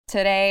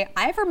Today,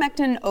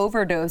 ivermectin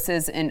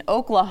overdoses in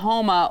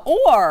Oklahoma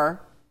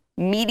or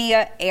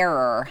media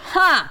error.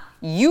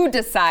 You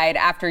decide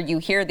after you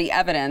hear the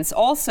evidence.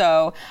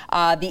 Also,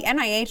 the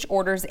NIH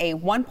orders a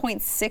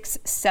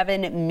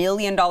 $1.67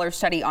 million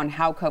study on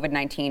how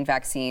COVID-19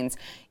 vaccines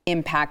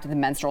impact the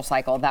menstrual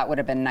cycle. That would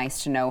have been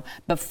nice to know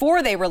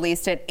before they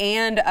released it.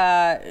 And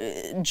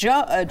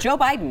Joe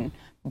Biden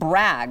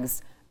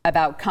brags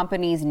about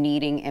companies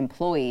needing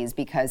employees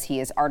because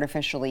he is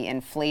artificially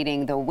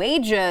inflating the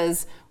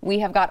wages. We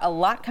have got a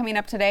lot coming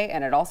up today,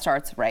 and it all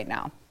starts right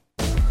now.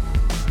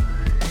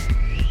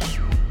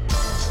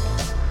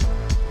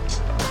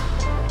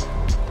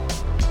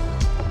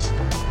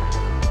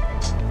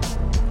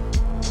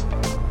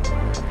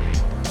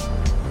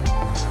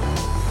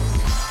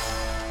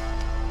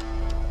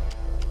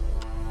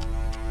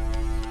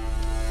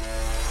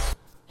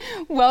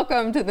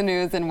 Welcome to the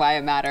news and why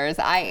it matters.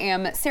 I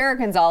am Sarah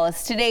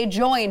Gonzalez, today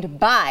joined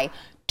by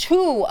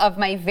two of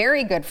my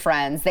very good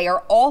friends. They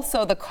are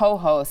also the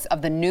co-hosts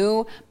of the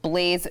new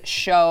Blaze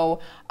show.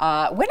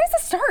 When does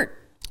it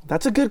start?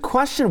 That's a good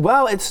question.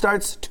 Well, it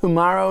starts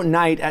tomorrow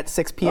night at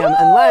 6 p.m.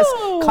 unless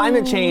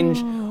climate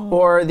change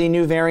or the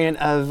new variant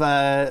of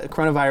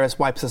coronavirus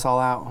wipes us all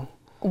out.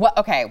 Well,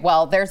 okay,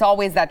 well, there's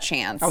always that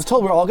chance. I was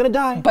told we're all going to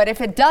die. But if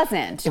it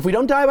doesn't... If we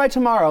don't die by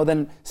tomorrow,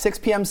 then 6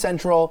 p.m.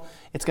 Central,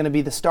 it's going to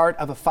be the start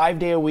of a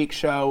 5-day-a-week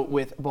show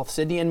with both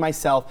Sydney and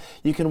myself.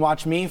 You can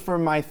watch me for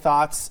my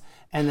thoughts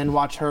and then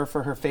watch her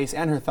for her face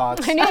and her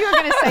thoughts. I knew you were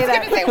going to say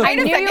that. Wait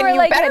a second,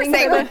 you better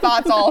say her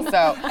thoughts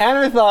also. And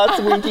her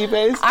thoughts, winky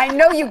face. I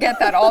know you get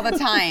that all the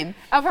time.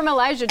 Oh, from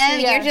Elijah, too,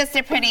 And yeah. you're just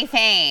a pretty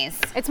face.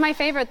 It's my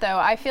favorite, though.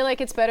 I feel like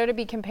it's better to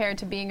be compared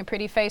to being a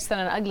pretty face than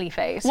an ugly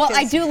face. Well,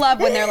 I do love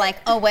when they're like,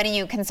 oh, what are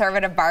you,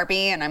 conservative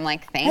Barbie? And I'm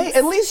like, thanks. Hey,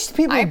 at least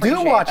people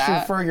do watch you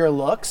for your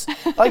looks.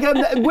 Like,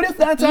 what if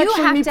that's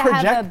actually me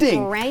projecting?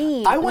 Have a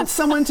brain. I want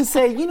someone to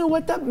say, you know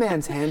what, that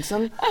man's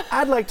handsome.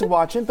 I'd like to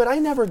watch him, but I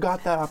never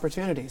got that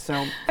opportunity, so...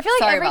 I feel like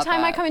Sorry every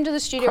time I come into the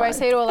studio, I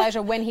say to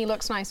Elijah when he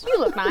looks nice, you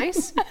look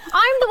nice.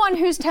 I'm the one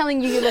who's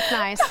telling you look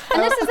nice.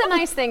 And this is the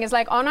nice thing, is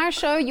like on our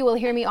show, you will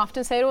hear me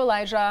often say to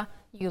Elijah,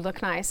 you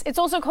look nice. It's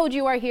also called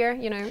You Are Here,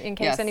 you know, in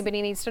case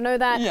anybody needs to know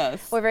that.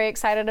 Yes. We're very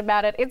excited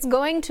about it. It's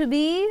going to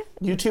be...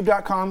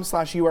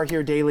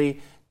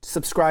 YouTube.com/YouAreHereDaily.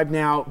 Subscribe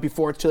now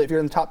before it's too late. If you're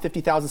in the top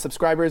 50,000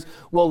 subscribers,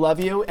 we'll love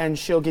you and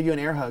she'll give you an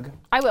air hug.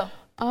 I will.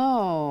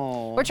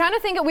 Oh. We were trying to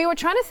think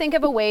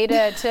of a way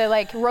to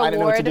like reward. I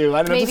didn't know what to do.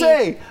 I didn't know what to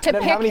say. I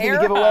didn't have anything to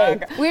give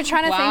away. We were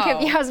trying to think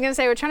of, I was going to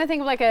say, we're trying to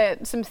think of like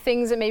some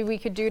things that maybe we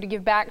could do to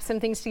give back, some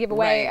things to give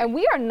away. Right. And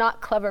we are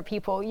not clever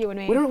people, you and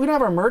me. We don't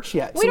have our merch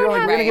yet. We don't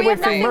have we're going to give away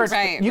free nothing. merch.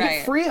 Right, you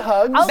get free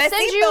hugs. I'll send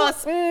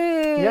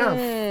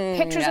you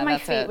pictures of my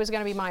that's feet it. was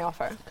going to be my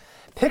offer.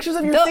 Pictures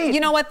of your feet. You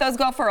know what? Those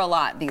go for a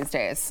lot these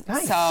days.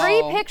 Nice. So.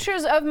 Free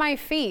pictures of my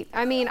feet.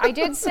 I mean, I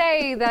did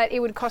say that it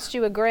would cost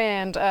you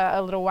 $1,000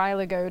 a little while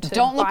ago to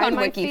Don't look buy on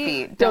my Wiki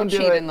Feet. Don't cheat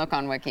do it. and look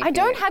on Wiki Feet. I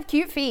don't have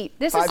cute feet.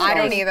 This is I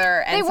don't thing.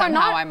 either, and They were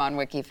somehow not I'm on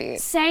Wiki Feet.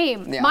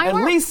 Same. Yeah. Mine At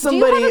were, least do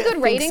you somebody have a good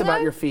thinks rating, about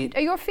though? your feet.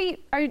 Are your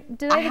feet?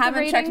 Did I I get haven't the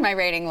rating? checked my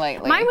rating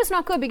lately. Mine was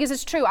not good because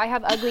it's true. I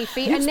have ugly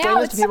feet, Can you and explain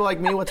now this to people like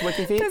me what's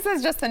Wiki Feet? This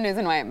is just the news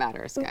and why it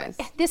matters, guys.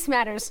 This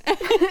matters.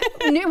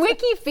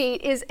 Wiki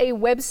Feet is a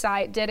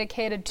website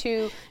dedicated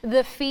to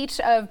the feet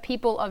of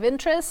people of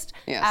interest,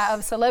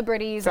 of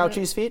celebrities.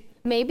 Fauci's feet?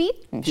 Maybe.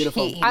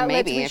 Beautiful.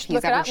 Maybe if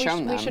he's ever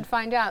shown them. We should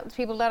find out.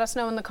 People let us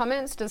know in the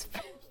comments. Does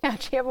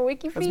Fauci have a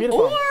Wiki Feet? That's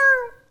beautiful. Or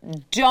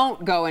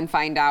don't go and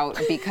find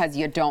out because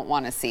you don't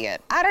want to see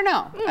it. I don't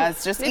know.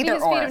 It's just Maybe either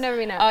his or. feet have never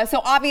been out.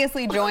 So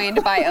obviously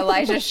joined by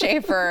Elijah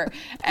Schaffer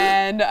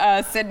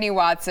and Sydney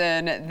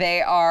Watson.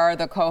 They are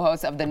the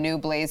co-hosts of the new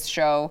Blaze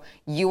show,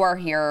 You Are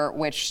Here,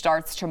 which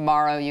starts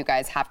tomorrow. You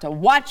guys have to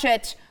watch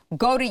it.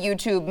 Go to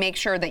YouTube. Make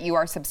sure that you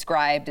are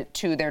subscribed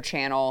to their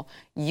channel.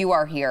 You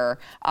Are Here.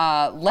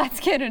 Let's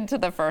get into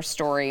the first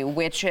story,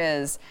 which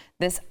is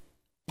this.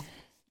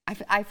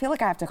 I feel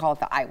like I have to call it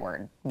the I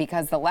word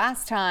because the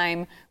last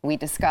time we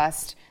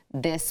discussed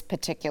this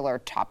particular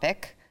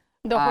topic,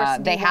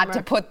 they had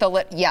to put the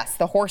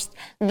horse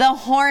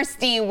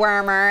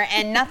dewormer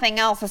and nothing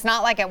else. It's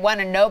not like it won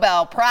a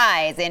Nobel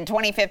Prize in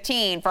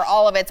 2015 for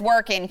all of its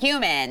work in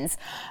humans.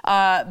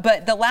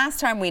 But the last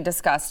time we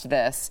discussed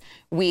this,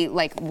 we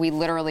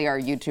literally, our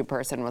YouTube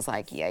person was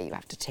like, yeah, you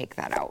have to take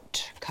that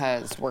out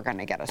because we're going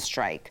to get a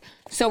strike.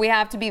 So we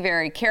have to be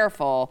very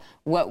careful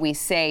what we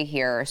say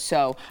here.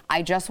 So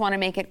I just want to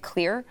make it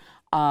clear.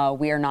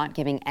 We are not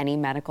giving any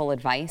medical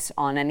advice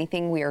on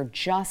anything. We are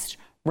just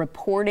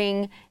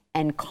reporting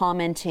and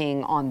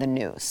commenting on the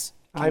news.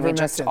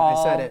 Ivermectin,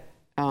 I said it.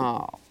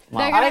 Oh,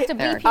 They're gonna have to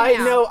beep you I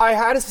now. know, I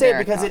had to say it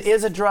There it because it goes.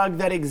 is a drug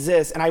that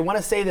exists. And I want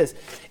to say this,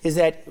 is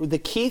that the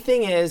key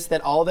thing is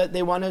that all that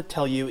they want to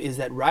tell you is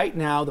that right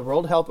now, the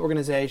World Health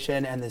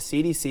Organization and the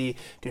CDC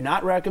do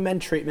not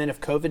recommend treatment of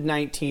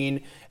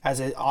COVID-19 as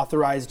an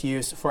authorized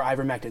use for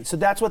ivermectin. So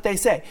that's what they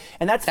say.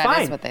 And that's That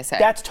fine. is what they say.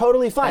 That's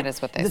totally fine. That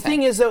is what they the say.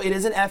 thing is, though, it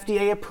is an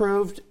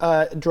FDA-approved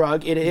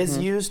drug. It is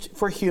used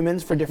for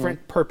humans for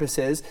different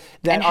purposes.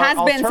 That And are has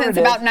been since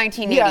alternative. about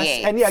 1988,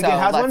 Yes, and yeah, so it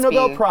has won a let's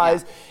Nobel be-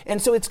 Prize. yeah.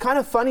 And so it's kind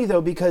of funny,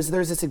 though, because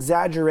there's this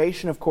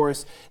exaggeration, of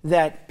course,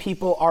 that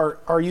people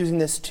are using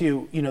this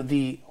to,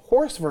 the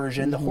horse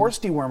version, the horse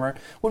dewormer,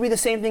 would be the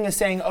same thing as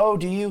saying, oh,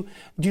 do you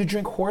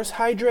drink horse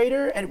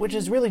hydrator? And which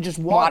is really just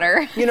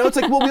water. It's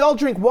like, well, we all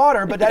drink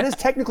water, but that is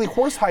technically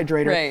horse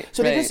hydrator. Right,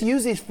 so they right. just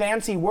use these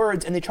fancy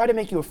words and they try to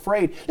make you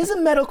afraid. This is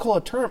a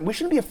medical term. We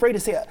shouldn't be afraid to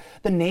say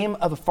the name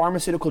of a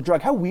pharmaceutical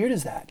drug. How weird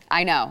is that?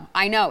 I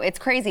know. It's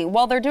crazy.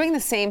 Well, they're doing the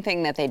same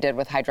thing that they did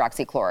with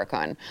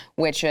hydroxychloroquine,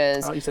 which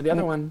is... Oh, you said the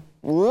other one.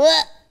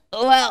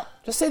 Well,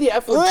 Just say the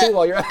F word too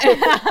while you're at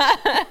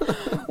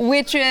it.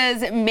 which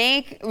is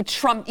make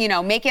Trump,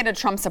 make it a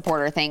Trump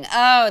supporter thing.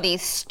 Oh,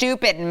 these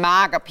stupid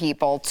MAGA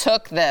people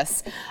took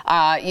this,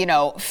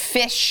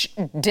 fish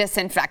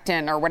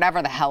disinfectant or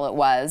whatever the hell it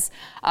was,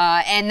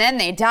 and then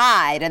they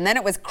died. And then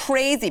it was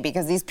crazy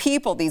because these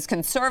people, these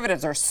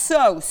conservatives, are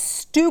so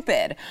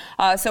stupid.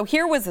 So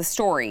here was the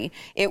story.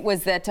 It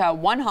was that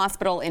one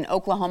hospital in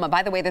Oklahoma,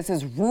 by the way, this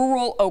is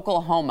rural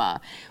Oklahoma,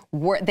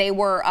 they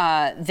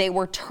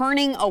were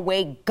turning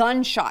away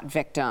gunshot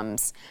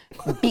victims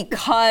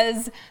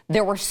because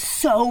there were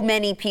so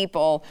many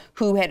people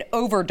who had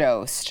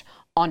overdosed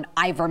on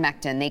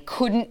ivermectin. They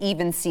couldn't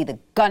even see the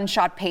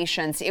gunshot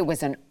patients. It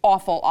was an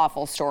awful,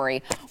 awful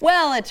story.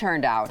 Well, it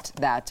turned out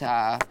that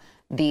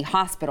the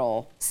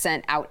hospital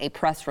sent out a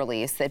press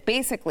release that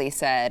basically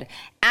said,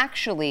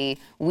 actually,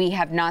 we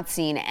have not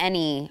seen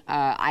any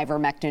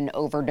ivermectin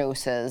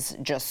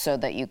overdoses, just so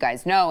that you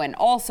guys know. And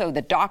also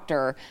the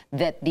doctor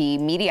that the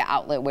media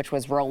outlet, which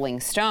was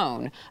Rolling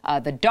Stone,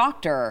 the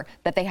doctor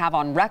that they have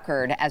on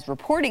record as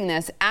reporting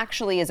this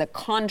actually is a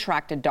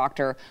contracted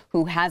doctor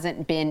who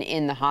hasn't been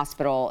in the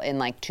hospital in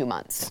like 2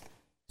 months.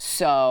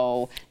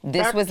 So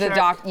this was the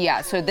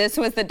So this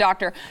was the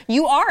doctor.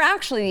 You are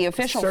actually the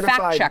official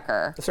fact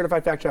checker. The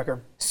certified fact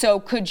checker. So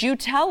could you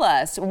tell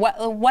us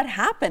what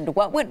happened?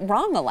 What went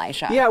wrong,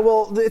 Elijah? Yeah,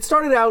 well, it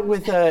started out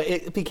with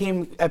it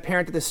became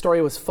apparent that this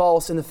story was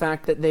false in the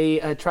fact that they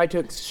tried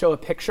to show a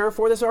picture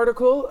for this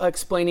article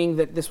explaining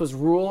that this was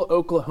rural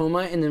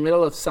Oklahoma in the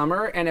middle of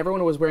summer and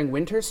everyone was wearing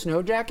winter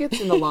snow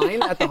jackets in the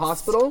line at the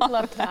hospital.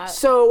 Loved that.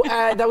 So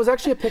that was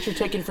actually a picture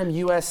taken from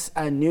U.S.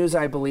 News,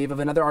 I believe,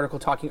 of another article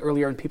talking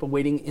earlier on people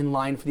waiting in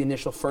line for the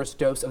initial first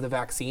dose of the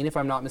vaccine, if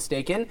I'm not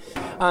mistaken.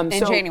 In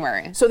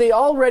January. So they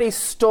already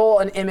stole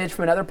an image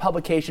from another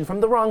publication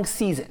from the wrong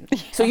season.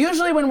 So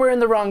usually when we're in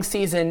the wrong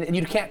season and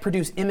you can't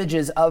produce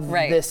images of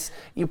this,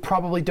 you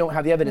probably don't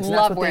have the evidence. And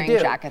Love that's what wearing they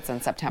do. jackets in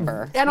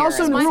September. And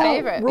also my rural,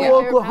 favorite.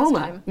 rural Yeah. Oklahoma.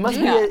 Pastime.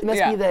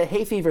 Must be the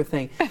hay fever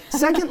thing.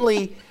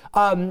 Secondly,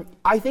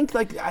 I think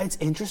it's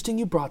interesting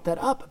you brought that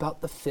up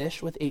about the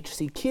fish with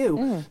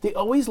HCQ. They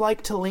always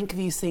like to link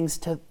these things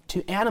to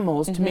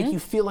animals to make you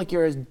feel like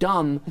you're as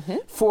dumb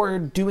for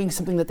doing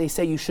something that they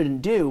say you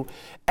shouldn't do,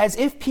 as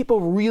if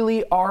people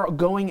really are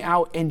going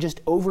out and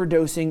just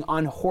overdosing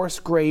on horse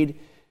grade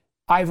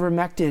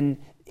ivermectin.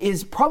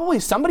 Is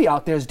probably somebody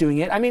out there is doing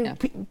it. I mean,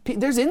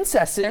 there's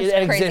incest that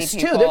exists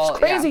too. There's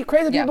crazy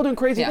people doing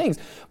crazy things.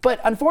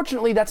 But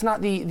unfortunately, that's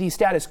not the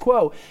status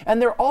quo.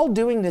 And they're all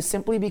doing this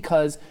simply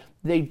because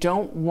they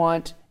don't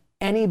want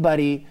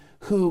anybody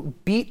who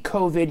beat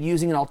COVID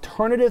using an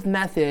alternative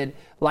method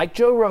like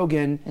Joe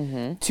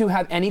Rogan to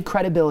have any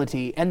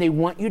credibility. And they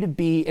want you to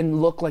be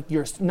and look like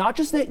you're, not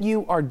just that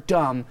you are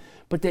dumb,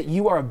 but that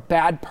you are a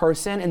bad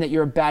person and that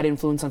you're a bad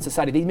influence on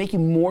society. They make you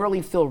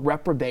morally feel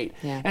reprobate.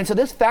 Yeah. And so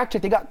this fact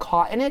check, they got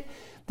caught in it.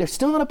 They're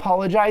still not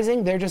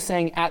apologizing. They're just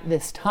saying at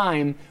this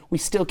time, we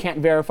still can't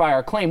verify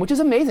our claim, which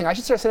is amazing. I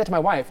should start saying that to my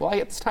wife. Well,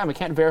 at this time, I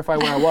can't verify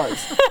where I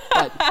was.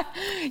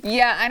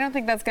 Yeah, I don't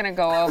think that's going to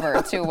go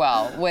over too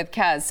well with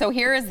Kez. So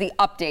here is the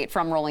update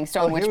from Rolling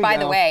Stone, which, by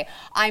the way,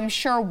 I'm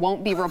sure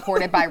won't be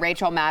reported by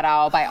Rachel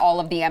Maddow, by all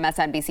of the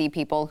MSNBC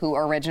people who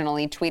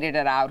originally tweeted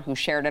it out, who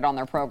shared it on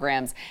their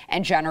programs,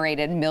 and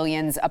generated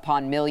millions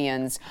upon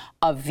millions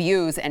of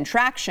views and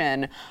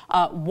traction.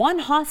 One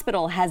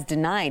hospital has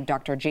denied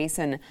Dr.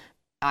 Jason,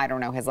 I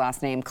don't know his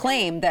last name,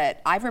 claim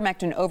that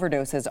ivermectin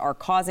overdoses are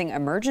causing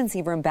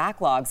emergency room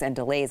backlogs and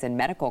delays in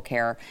medical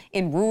care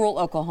in rural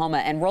Oklahoma.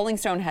 And Rolling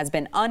Stone has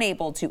been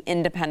unable to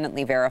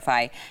independently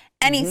verify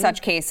any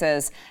such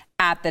cases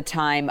at the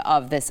time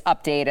of this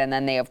update. And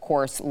then they, of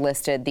course,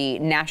 listed the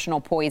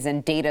National Poison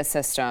Data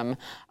System.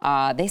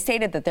 They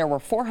stated that there were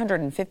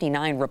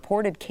 459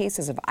 reported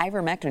cases of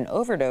ivermectin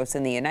overdose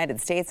in the United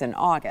States in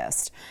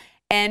August,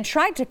 and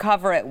tried to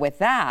cover it with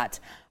that.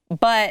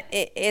 But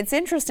it's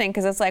interesting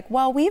because it's like,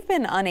 well, we've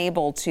been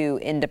unable to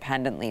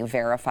independently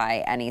verify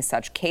any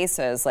such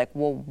cases. Like,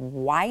 well,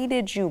 why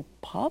did you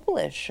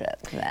publish it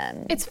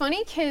then? It's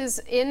funny because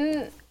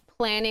in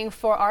planning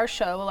for our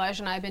show,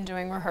 Elijah and I have been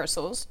doing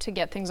rehearsals to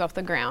get things off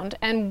the ground.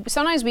 And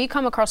sometimes we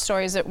come across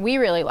stories that we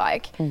really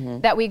like,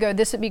 that we go,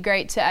 this would be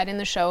great to add in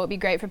the show. It'd be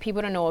great for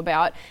people to know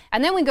about.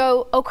 And then we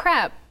go, oh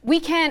crap, we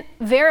can't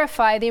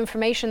verify the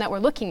information that we're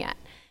looking at.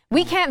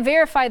 We can't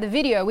verify the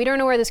video. We don't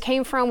know where this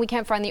came from. We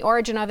can't find the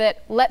origin of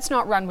it. Let's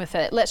not run with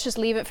it. Let's just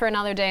leave it for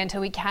another day until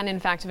we can, in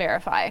fact,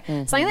 verify.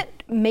 Something that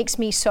makes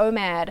me so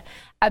mad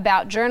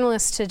about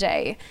journalists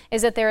today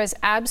is that there is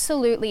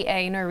absolutely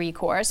A, no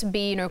recourse,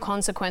 B, no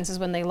consequences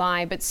when they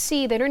lie, but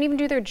C, they don't even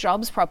do their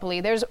jobs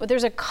properly. There's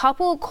a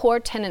couple core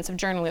tenets of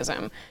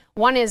journalism.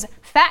 One is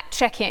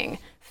fact-checking,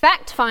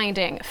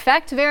 fact-finding,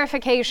 fact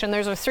verification.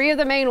 Those are three of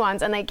the main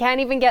ones, and they can't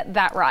even get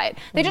that right.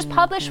 They just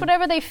publish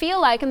whatever they feel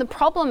like, and the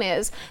problem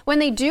is when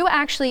they do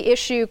actually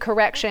issue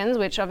corrections,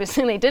 which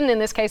obviously they didn't in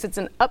this case, it's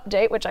an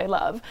update, which I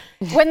love.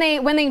 When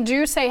they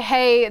do say,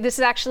 hey, this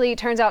is actually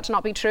turns out to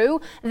not be true,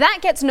 that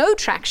gets no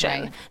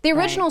traction. Right. The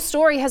original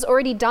story has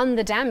already done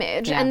the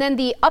damage, and then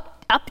the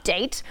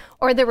update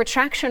or the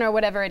retraction or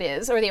whatever it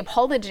is, or the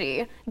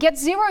apology,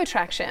 gets zero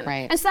traction.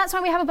 Right. And so that's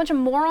why we have a bunch of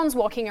morons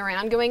walking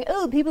around going,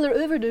 oh, people are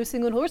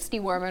overdosing on horse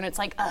dewormer. And it's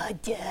like,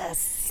 yes,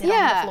 sit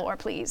on the floor,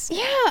 please.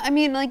 Yeah, I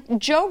mean, like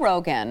Joe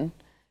Rogan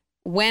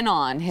went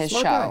on his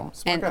show,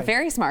 and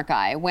very smart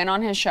guy, went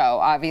on his show.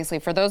 Obviously,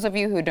 for those of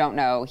you who don't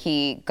know,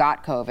 he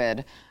got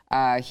COVID.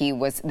 He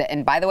was,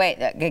 and by the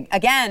way,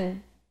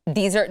 again,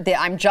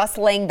 I'm just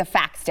laying the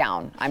facts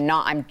down.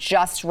 I'm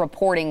just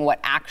reporting what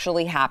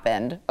actually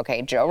happened.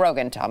 Okay, Joe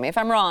Rogan, tell me if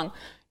I'm wrong.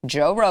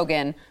 Joe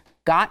Rogan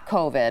got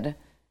COVID,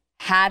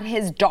 had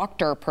his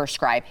doctor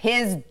prescribed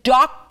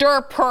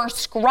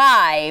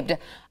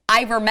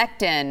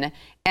ivermectin,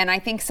 and I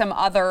think some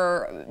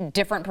other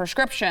different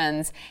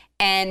prescriptions.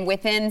 And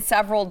within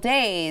several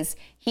days,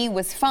 he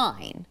was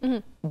fine.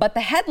 But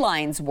the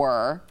headlines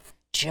were,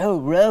 Joe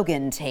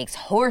Rogan takes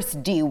horse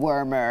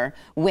dewormer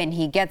when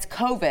he gets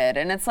COVID.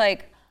 And it's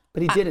like...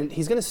 But he didn't.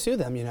 He's going to sue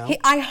them, you know.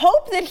 I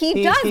hope that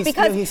he does,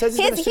 because he says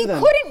he's he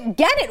couldn't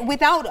get it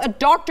without a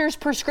doctor's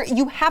prescription.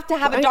 You have to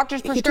have a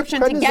doctor's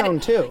prescription to get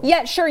it. Too.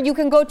 Yeah, sure, you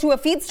can go to a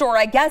feed store,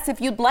 I guess,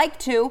 if you'd like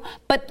to.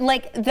 But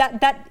like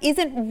that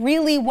isn't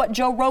really what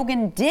Joe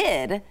Rogan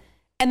did.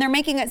 And they're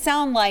making it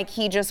sound like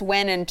he just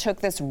went and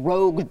took this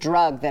rogue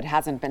drug that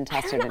hasn't been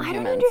tested in humans. I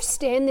don't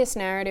understand this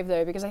narrative,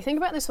 though, because I think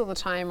about this all the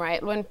time,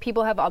 right? When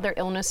people have other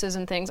illnesses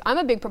and things. I'm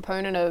a big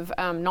proponent of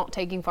not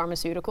taking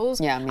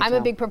pharmaceuticals. Yeah, me too. I'm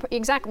a big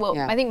exactly. Well,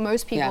 I think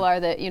most people are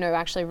that,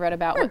 actually read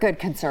about. We're good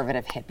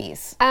conservative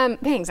hippies.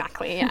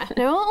 Exactly, yeah.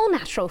 No, all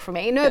natural for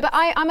me. No, but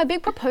I'm a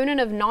big proponent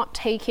of not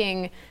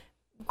taking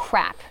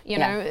crap,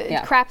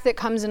 crap that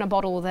comes in a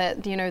bottle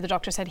that, the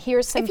doctor said,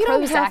 here's some Prozac. If you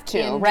don't have to,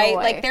 enjoy. right?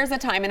 Like there's a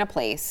time and a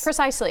place.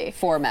 Precisely.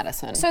 For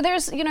medicine. So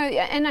there's,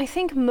 and I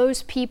think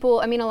most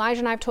people, Elijah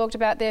and I have talked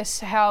about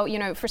this, how,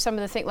 for some of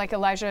the things, like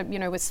Elijah,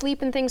 with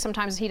sleep and things,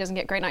 sometimes he doesn't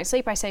get great night's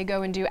sleep. I say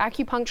go and do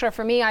acupuncture.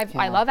 For me,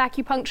 I love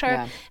acupuncture.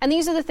 Yeah. And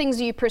these are the things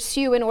you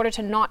pursue in order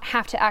to not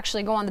have to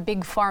actually go on the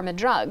big pharma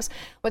drugs.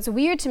 What's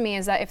weird to me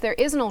is that if there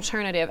is an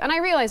alternative, and I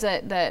realize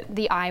that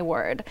the I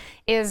word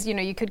is,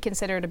 you could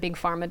consider it a big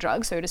pharma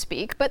drug, so to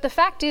speak. But the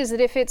fact is that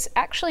if it's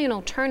actually an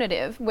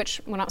alternative, which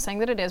we're not saying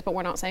that it is, but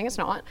we're not saying it's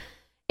not,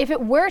 if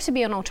it were to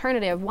be an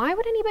alternative, why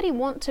would anybody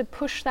want to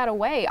push that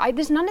away?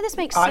 None of this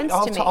makes sense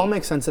to me. I'll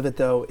make sense of it,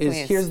 though,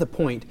 here's the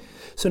point.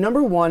 So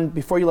number one,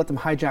 before you let them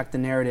hijack the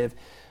narrative,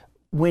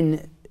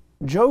 when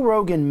Joe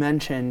Rogan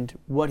mentioned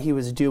what he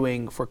was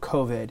doing for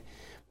COVID,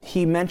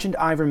 he mentioned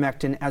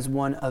ivermectin as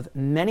one of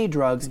many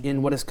drugs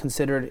in what is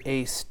considered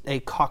a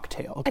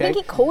cocktail. Okay? I think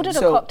he called it a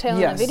cocktail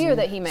in a video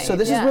that he made. So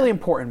this is really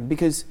important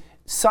because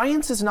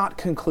science is not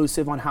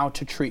conclusive on how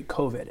to treat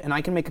COVID, and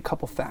I can make a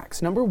couple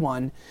facts. Number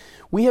one,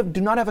 we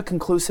do not have a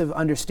conclusive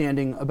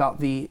understanding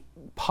about the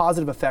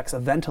positive effects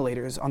of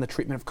ventilators on the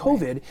treatment of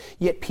COVID,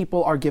 yet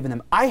people are given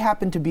them. I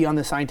happen to be on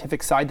the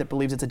scientific side that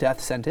believes it's a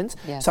death sentence.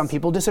 Yes. Some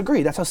people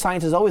disagree. That's how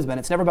science has always been.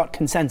 It's never about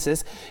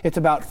consensus. It's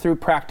about through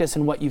practice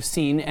and what you've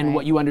seen and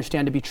what you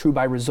understand to be true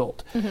by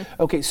result.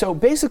 Okay, so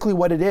basically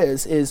what it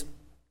is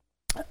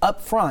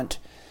up front,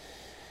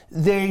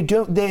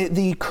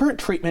 the current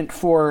treatment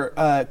for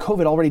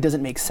COVID already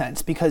doesn't make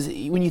sense, because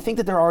when you think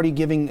that they're already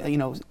giving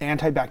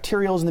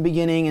antibacterials in the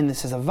beginning, and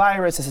this is a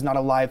virus, this is not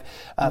a live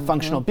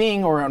functional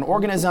being or an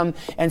organism,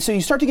 and so you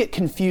start to get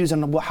confused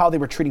on how they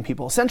were treating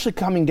people. Essentially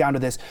coming down to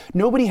this,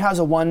 nobody has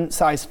a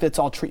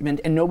one-size-fits-all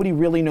treatment, and nobody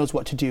really knows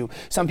what to do.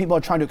 Some people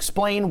are trying to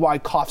explain why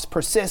coughs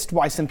persist,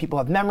 why some people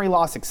have memory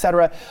loss,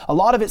 etc. A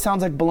lot of it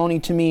sounds like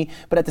baloney to me,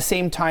 but at the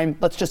same time,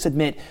 let's just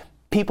admit,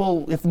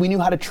 people, if we knew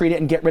how to treat it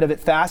and get rid of it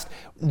fast,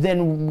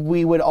 then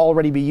we would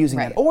already be using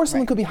that. Or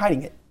someone could be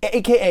hiding it,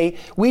 AKA,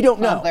 we don't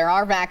know. There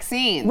are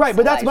vaccines. Right,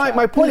 but that's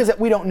my point is that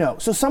we don't know.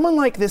 So someone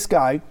like this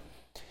guy,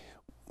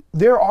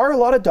 there are a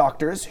lot of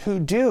doctors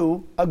who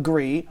do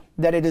agree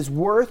that it is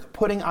worth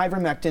putting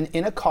ivermectin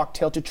in a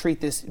cocktail to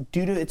treat this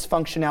due to its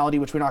functionality,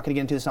 which we're not going to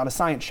get into. It's not a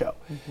science show.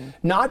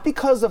 Not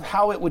because of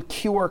how it would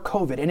cure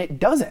COVID, and it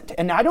doesn't.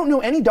 And I don't know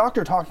any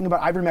doctor talking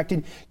about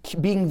ivermectin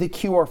being the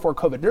cure for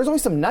COVID. There's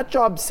always some nut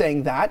jobs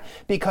saying that,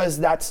 because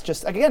that's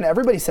just, again,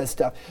 everybody says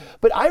stuff.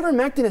 But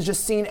ivermectin is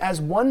just seen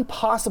as one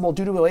possible,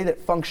 due to the way that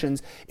it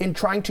functions, in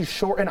trying to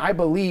shorten, I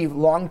believe,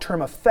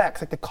 long-term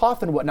effects, like the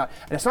cough and whatnot.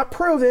 And it's not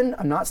proven.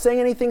 I'm not saying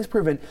anything's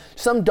proven.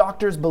 Some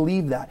doctors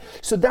believe that.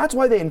 So that's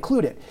why they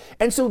include it.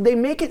 And so they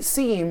make it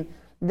seem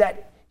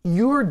that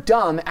you're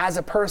dumb as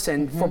a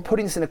person for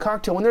putting this in a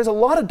cocktail, when there's a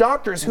lot of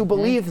doctors who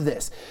believe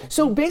this.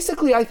 So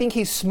basically, I think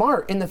he's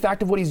smart in the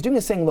fact of what he's doing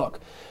is saying, look,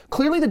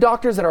 clearly the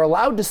doctors that are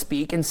allowed to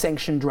speak and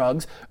sanction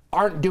drugs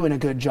aren't doing a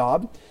good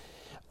job.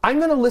 I'm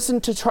going to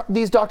listen to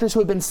these doctors who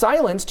have been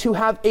silenced, who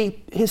have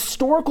a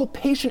historical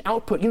patient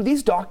output. You know,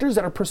 these doctors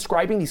that are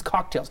prescribing these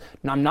cocktails.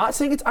 Now, I'm not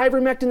saying it's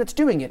ivermectin that's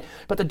doing it,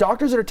 but the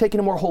doctors that are taking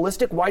a more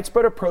holistic,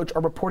 widespread approach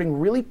are reporting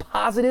really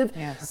positive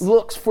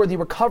looks for the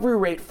recovery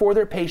rate for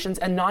their patients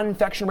and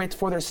non-infection rates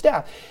for their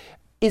staff.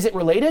 Is it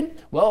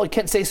related? Well, I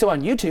can't say so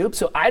on YouTube,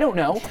 so I don't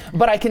know.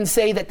 But I can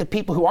say that the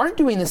people who aren't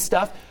doing this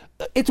stuff,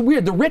 it's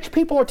weird. The rich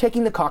people are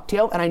taking the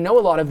cocktail, and I know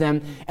a lot of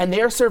them, and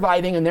they're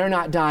surviving and they're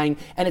not dying.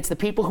 And it's the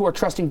people who are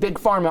trusting big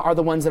pharma are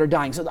the ones that are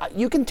dying. So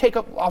you can take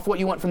off what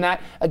you want from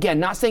that. Again,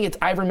 not saying it's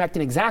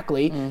ivermectin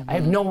exactly. I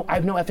have no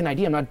effing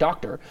idea. I'm not a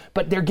doctor,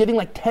 but they're giving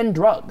like 10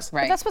 drugs.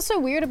 Right. But that's what's so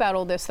weird about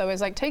all this, though, is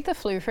like take the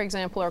flu, for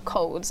example, or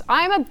colds.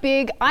 I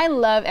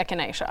love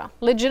echinacea.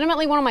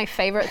 Legitimately one of my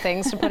favorite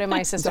things to put in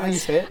my system.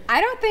 Is that how you say it?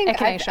 I don't think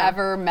Echinacea. I've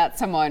ever met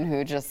someone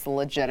who just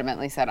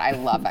legitimately said, I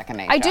love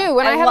echinacea. I do.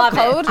 When I have a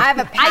cold, I have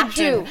a passion. I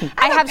do.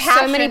 I have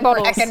so many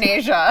bottles.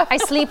 Echinacea. I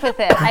sleep with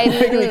it.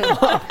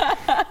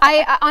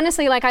 I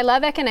honestly, like, I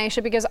love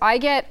echinacea because I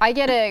get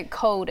a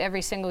cold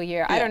every single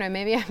year. I don't know,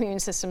 maybe my immune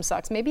system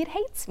sucks. Maybe it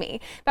hates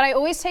me. But I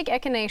always take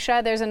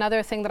echinacea. There's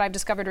another thing that I've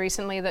discovered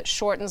recently that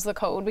shortens the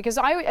cold, because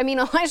I mean,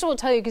 Elijah will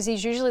tell you, because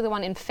he's usually the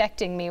one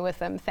infecting me with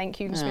them. Thank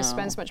you, because we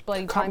spend so much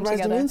bloody time Compromised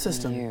together. immune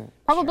system.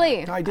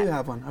 Probably. I do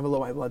have one. I have a low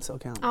white blood cell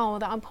count. Oh,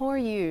 poor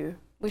you.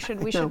 We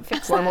should fix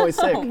That's that. why I'm always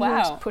sick. We'll Wow.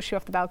 just push you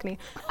off the balcony.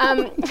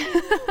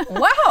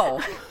 Wow.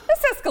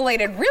 This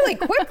escalated really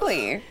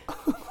quickly.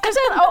 There's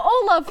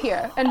all love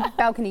here, and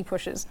balcony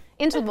pushes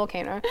into the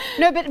volcano.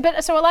 No,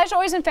 but so Elijah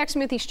always infects me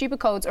with these stupid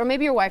colds, or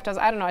maybe your wife does.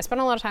 I don't know. I spend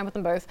a lot of time with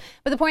them both.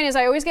 But the point is,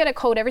 I always get a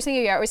cold every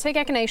single year. I always take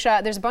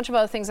echinacea. There's a bunch of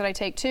other things that I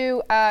take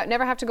too.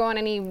 Never have to go on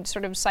any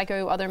sort of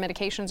psycho other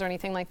medications or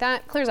anything like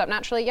that. Clears up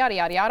naturally. Yada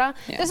yada yada.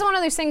 Yeah. This is one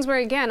of those things where,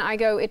 again, I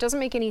go, it doesn't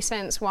make any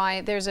sense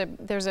why there's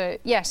a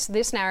yes,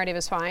 this narrative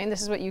is fine.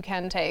 This is what you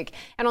can take.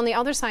 And on the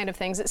other side of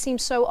things, it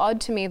seems so odd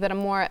to me that a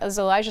more, as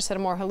Elijah said, a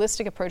more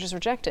holistic approach is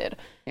rejected.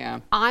 Yeah.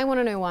 I want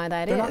to know why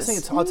that is. They're not saying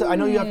it's. I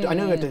know you have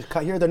to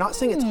cut here. They're not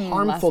saying it's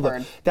harmful.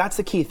 Though. That's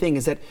the key thing,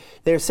 is that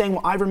they're saying,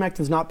 well,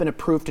 ivermectin's not been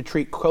approved to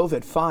treat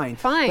COVID. Fine.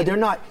 But they're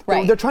not.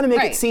 Right. They're trying to make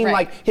Right. it seem Right.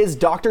 like his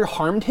doctor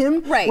harmed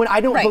him. Right. When I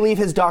don't Right. believe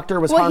his doctor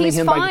was Well, harming he's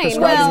him by fine.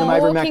 prescribing him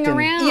Walking ivermectin.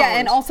 around. Yeah,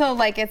 and also,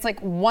 like, it's like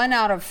 1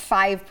 out of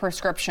 5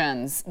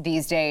 prescriptions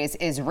these days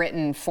is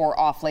written for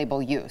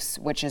off-label use,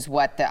 which is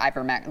what the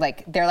ivermectin,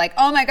 like, they're like,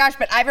 oh my gosh,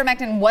 but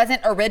ivermectin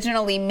wasn't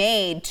originally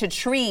made to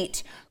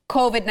treat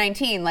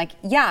COVID-19. Like,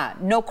 yeah,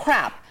 no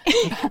crap.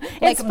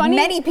 Like, funny.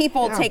 many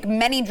people take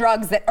many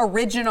drugs that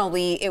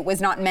originally it was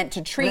not meant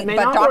to treat, And it may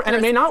but not doctors, work, and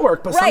it may not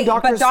work, but some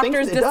doctors think it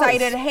does.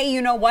 decided, hey, you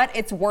know what?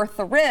 It's worth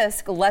the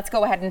risk. Let's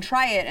go ahead and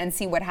try it and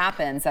see what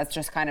happens. That's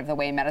just kind of the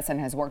way medicine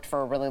has worked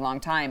for a really long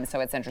time.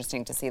 So it's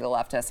interesting to see the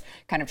leftists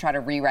kind of try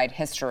to rewrite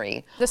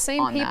history. The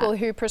same on people that.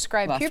 who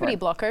prescribe Last puberty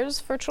word. blockers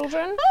for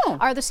children Oh.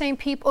 are the same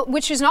people,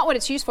 which is not what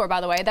it's used for,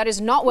 by the way. That is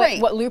not what, Right.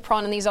 what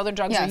Lupron and these other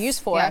drugs are Yes,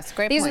 used for. yes,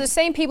 great These point. are the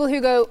same people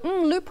who go,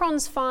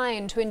 Lupron's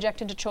fine to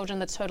inject into children.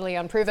 That's totally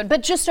unproven.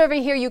 But just over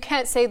here, you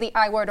can't say the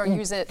I word or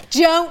use it.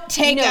 Don't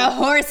take No. a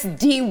horse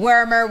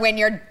dewormer when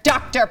your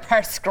doctor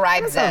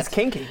prescribes That sounds it.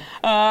 kinky.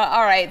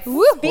 All right.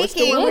 Horse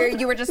Speaking, dewormer?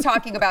 you were just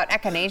talking about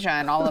echinacea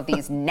and all of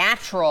these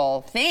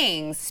natural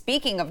things.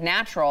 Speaking of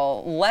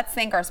natural, let's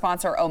thank our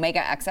sponsor,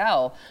 Omega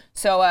XL.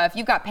 So if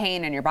you've got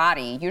pain in your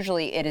body,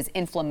 usually it is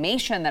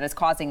inflammation that is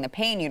causing the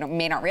pain. You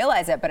may not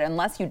realize it, but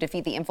unless you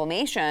defeat the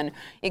inflammation,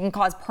 it can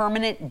cause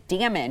permanent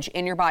damage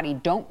in your body.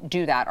 Don't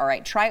do that, all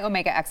right? Try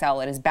Omega XL.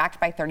 It is backed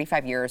by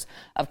 35 years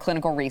of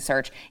clinical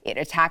research. It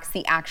attacks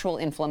the actual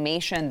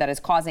inflammation that is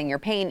causing your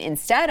pain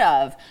instead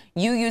of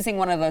you using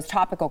one of those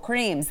topical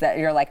creams that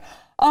you're like,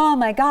 oh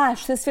my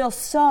gosh, this feels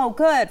so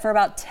good for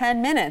about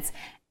 10 minutes.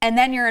 And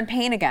then you're in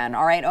pain again,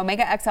 all right?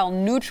 Omega XL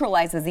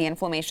neutralizes the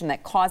inflammation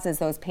that causes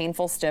those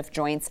painful, stiff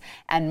joints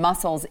and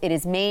muscles. It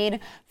is made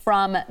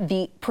from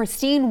the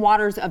pristine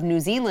waters of New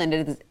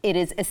Zealand. It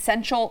is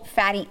essential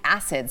fatty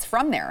acids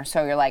from there.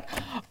 So you're like,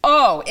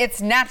 oh,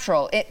 it's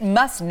natural. It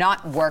must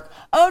not work.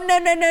 Oh, no,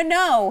 no, no,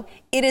 no.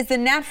 It is the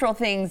natural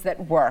things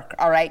that work,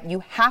 all right? You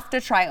have to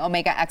try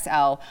Omega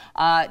XL.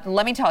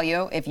 Let me tell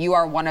you, if you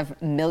are one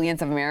of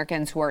millions of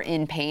Americans who are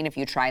in pain, if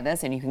you try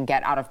this and you can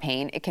get out of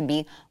pain, it can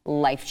be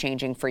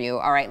life-changing for you.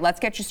 All right, let's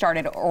get you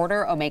started.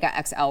 Order Omega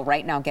XL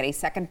right now. Get a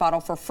second bottle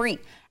for free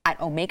at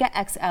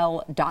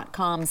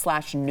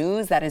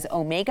omegaxl.com/news. That is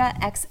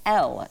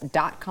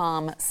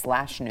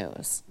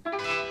omegaxl.com/news.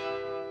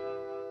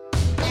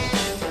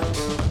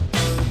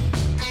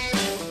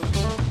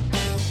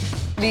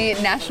 The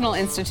National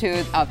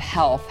Institute of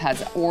Health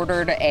has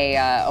ordered a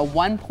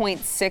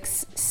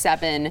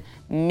 $1.67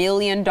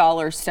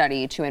 million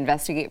study to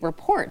investigate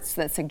reports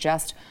that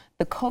suggest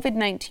the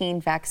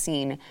COVID-19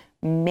 vaccine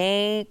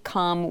may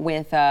come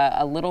with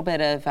a little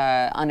bit of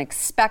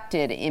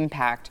unexpected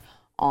impact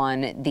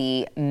on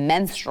the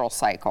menstrual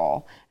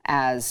cycle,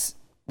 as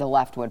the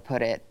left would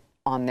put it,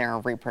 on their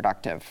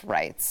reproductive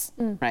rights,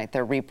 right?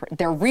 Their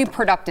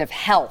reproductive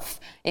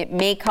health. It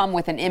may come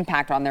with an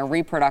impact on their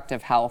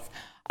reproductive health.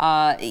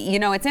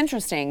 It's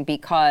interesting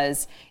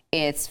because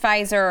it's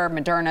Pfizer,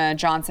 Moderna,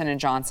 Johnson &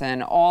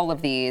 Johnson, all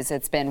of these.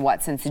 It's been,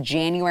 since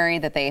January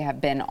that they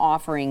have been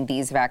offering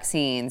these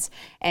vaccines.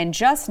 And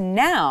just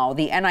now,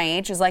 the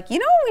NIH is like, you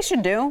know what we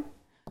should do?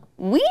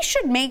 We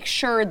should make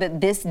sure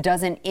that this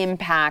doesn't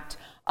impact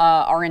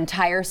our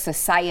entire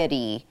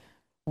society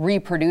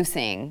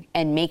reproducing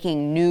and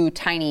making new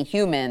tiny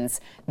humans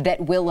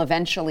that will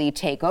eventually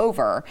take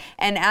over.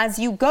 And as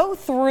you go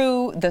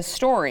through the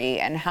story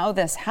and how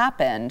this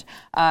happened,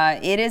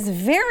 it is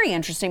very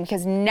interesting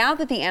because now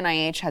that the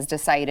NIH has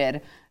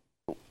decided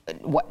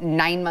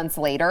 9 months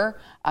later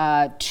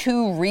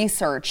to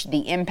research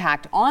the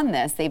impact on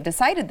this, they've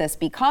decided this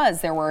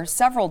because there were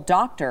several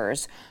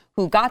doctors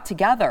who got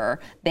together.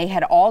 They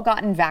had all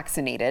gotten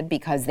vaccinated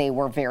because they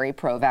were very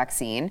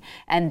pro-vaccine.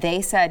 And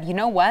they said, you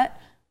know what?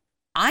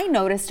 I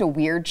noticed a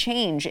weird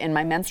change in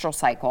my menstrual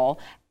cycle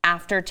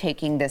after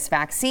taking this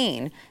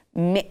vaccine.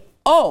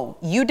 Oh,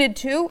 you did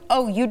too?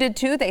 Oh, you did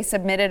too? They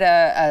submitted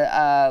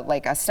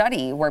a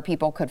study where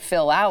people could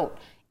fill out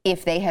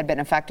if they had been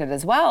affected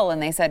as well.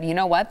 And they said, you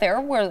know what?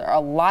 There were a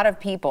lot of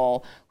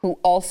people who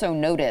also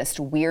noticed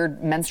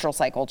weird menstrual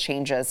cycle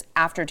changes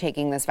after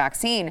taking this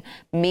vaccine.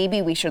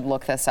 Maybe we should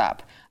look this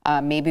up.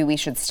 Maybe we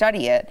should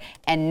study it.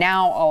 And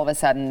now all of a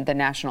sudden, the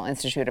National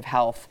Institute of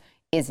Health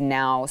is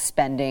now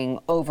spending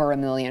over $1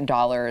 million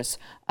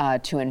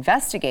to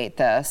investigate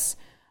this.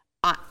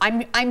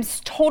 I'm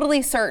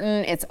totally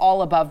certain it's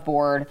all above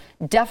board.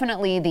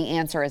 Definitely the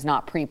answer is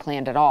not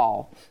pre-planned at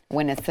all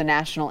when it's the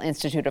National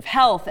Institute of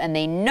Health and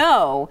they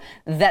know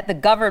that the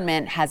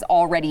government has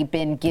already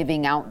been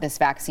giving out this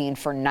vaccine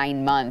for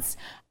 9 months.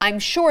 I'm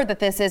sure that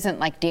this isn't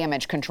like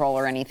damage control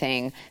or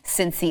anything,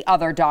 since the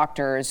other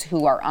doctors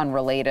who are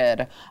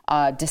unrelated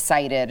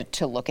decided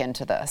to look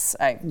into this.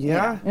 I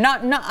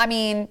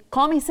mean,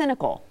 call me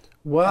cynical.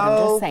 Well,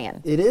 I'm just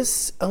saying. It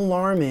is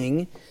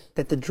alarming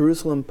that the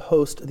Jerusalem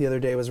Post the other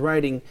day was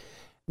writing,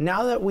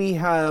 now that we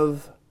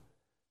have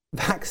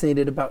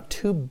vaccinated about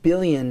 2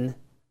 billion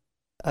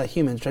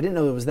humans, which I didn't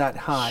know it was that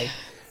high.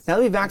 Now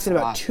that we've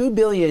vaccinated about 2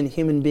 billion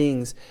human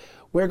beings,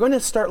 we're going to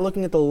start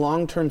looking at the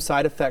long-term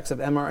side effects of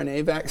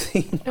mRNA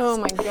vaccines. Oh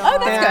my God. Oh,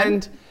 that's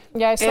good.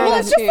 Yeah, I saw well,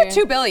 that it's just too. the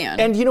 2 billion.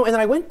 And and then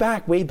I went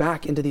way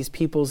back into these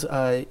people's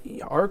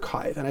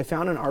archive, and I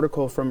found an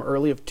article from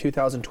early of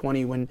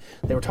 2020 when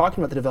they were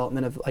talking about the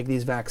development of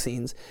these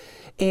vaccines.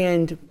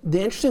 And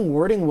the interesting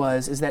wording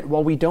is that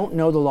while we don't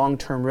know the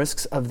long-term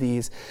risks of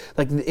these,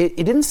 it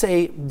didn't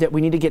say that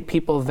we need to get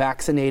people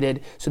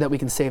vaccinated so that we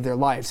can save their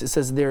lives. It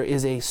says there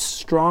is a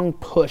strong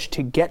push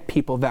to get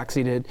people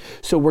vaccinated,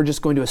 so we're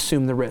just going to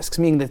assume the risks,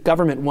 meaning the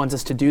government wants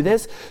us to do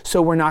this,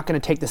 so we're not going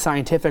to take the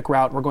scientific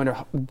route. We're going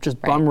to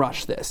just bum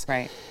rush this.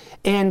 Right.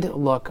 And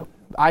look,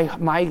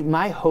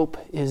 my hope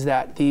is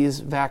that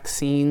these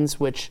vaccines,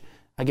 which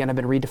again have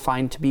been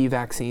redefined to be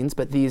vaccines,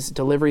 but these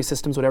delivery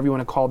systems, whatever you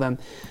want to call them,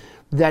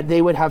 that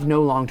they would have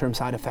no long-term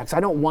side effects.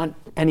 I don't want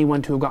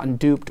anyone to have gotten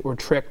duped or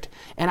tricked,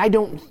 and I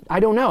don't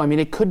know. I mean,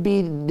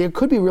 there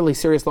could be really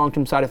serious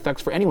long-term side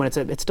effects for anyone.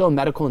 It's still a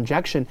medical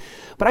injection,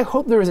 but I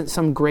hope there isn't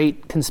some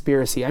great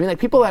conspiracy. I mean,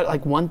 people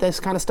that want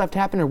this kind of stuff to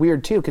happen are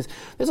weird too, because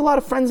there's a lot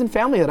of friends and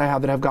family that I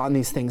have that have gotten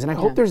these things, and I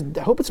hope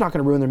it's not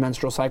going to ruin their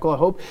menstrual cycle. I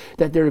hope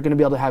that they're going to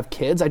be able to have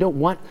kids. I don't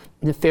want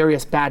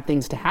nefarious bad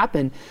things to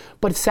happen,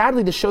 but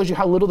sadly, this shows you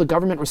how little the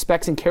government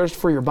respects and cares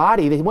for your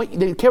body.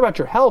 They care about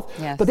your health,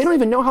 but they don't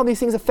even know how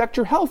these things affect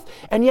your health,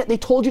 and yet they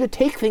told you to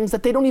take things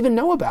that they don't even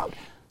know about.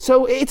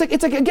 So it's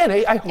like again,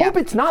 I hope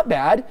it's not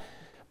bad,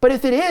 but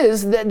if it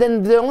is,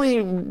 then the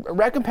only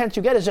recompense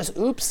you get is just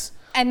oops.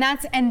 And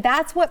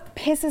that's what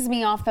pisses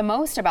me off the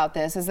most about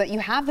this, is that you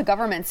have the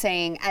government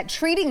saying, at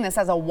treating this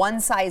as a one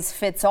size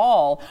fits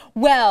all,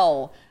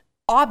 well,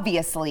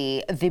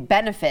 obviously, the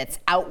benefits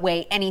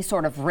outweigh any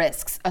sort of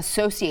risks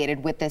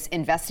associated with this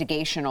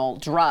investigational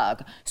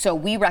drug. So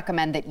we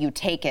recommend that you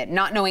take it,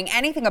 not knowing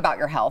anything about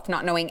your health,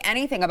 not knowing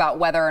anything about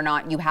whether or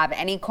not you have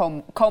any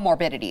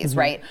comorbidities,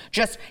 right?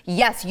 Just,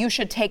 yes, you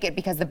should take it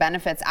because the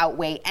benefits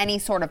outweigh any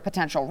sort of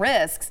potential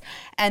risks.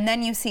 And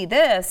then you see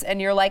this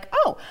and you're like,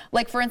 oh,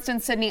 like for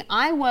instance, Sydney,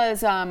 I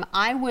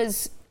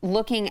was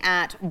looking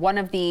at one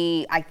of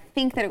the, I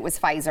think that it was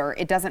Pfizer.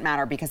 It doesn't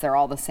matter because they're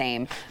all the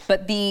same.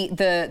 But the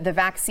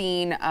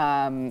vaccine,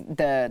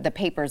 the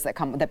papers that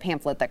come, the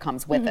pamphlet that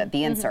comes with it,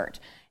 the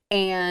insert,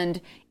 and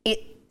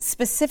it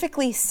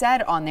specifically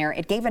said on there,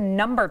 it gave a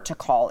number to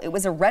call. It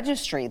was a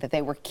registry that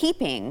they were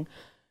keeping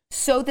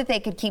so that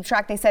they could keep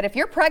track. They said, if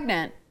you're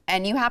pregnant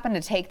and you happen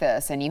to take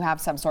this and you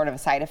have some sort of a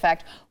side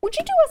effect, would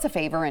you do us a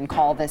favor and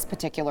call this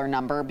particular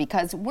number?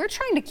 Because we're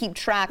trying to keep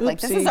track. Oopsie.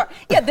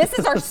 Like this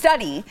is our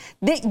study.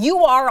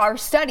 You are our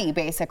study,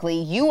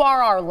 basically. You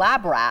are our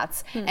lab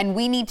rats, and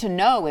we need to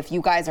know if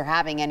you guys are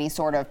having any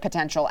sort of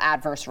potential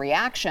adverse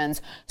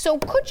reactions. So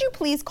could you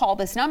please call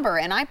this number?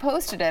 And I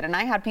posted it, and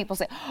I had people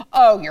say,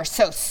 oh, you're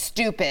so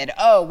stupid.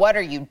 Oh, what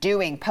are you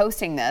doing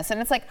posting this?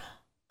 And it's like,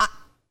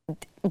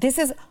 this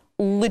is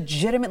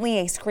legitimately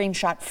a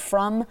screenshot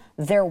from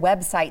their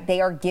website.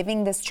 They are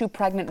giving this to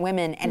pregnant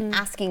women and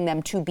asking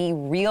them to be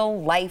real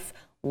life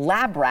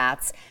lab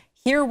rats.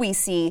 Here we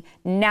see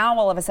now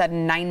all of a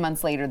sudden 9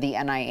 months later the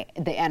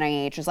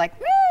NIH is like,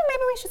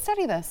 maybe we should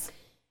study this.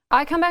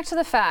 I come back to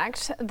the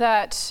fact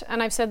that,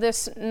 and I've said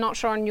this not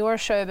sure on your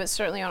show, but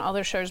certainly on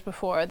other shows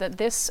before, that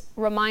this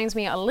reminds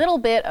me a little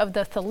bit of the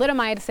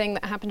thalidomide thing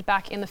that happened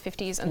back in the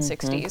 50s and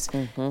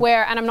 60s,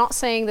 where, and I'm not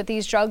saying that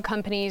these drug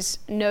companies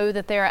know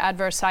that there are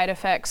adverse side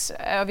effects.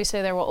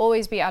 Obviously, there will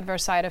always be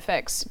adverse side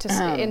effects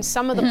in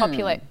some of the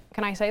population.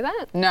 Can I say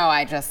that? No,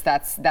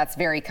 that's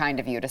very kind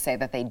of you to say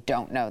that they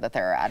don't know that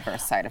there are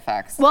adverse side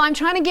effects. Well, I'm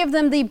trying to give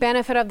them the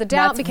benefit of the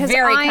doubt because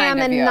I am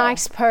a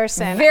nice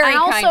person. Very and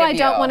also, kind of I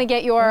don't you. want to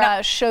get your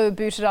show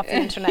booted off the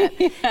internet.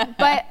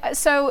 But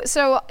so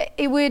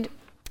it would.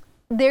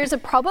 There's a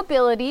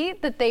probability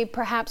that they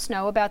perhaps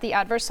know about the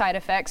adverse side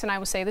effects, and I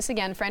will say this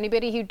again for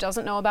anybody who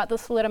doesn't know about the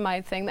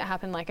thalidomide thing that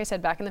happened, like I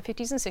said, back in the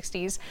 50s and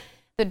 60s.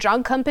 The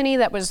drug company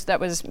that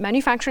was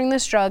manufacturing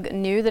this drug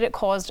knew that it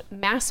caused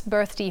mass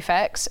birth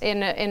defects.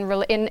 In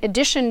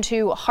addition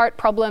to heart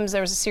problems,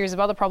 there was a series of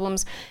other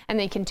problems, and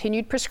they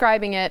continued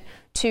prescribing it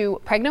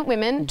to pregnant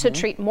women to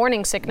treat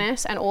morning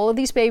sickness, and all of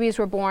these babies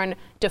were born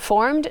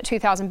deformed.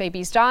 2,000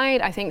 babies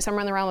died. I think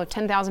somewhere in the realm of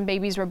 10,000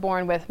 babies were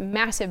born with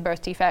massive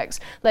birth defects.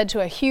 Led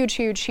to a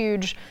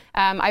huge,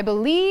 I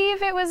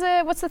believe it was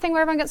what's the thing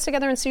where everyone gets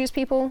together and sues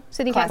people?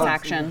 Class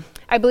action.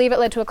 I believe it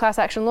led to a class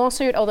action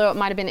lawsuit, although it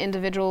might have been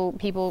individual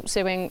people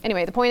suing.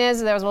 Anyway, the point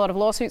is there was a lot of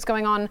lawsuits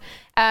going on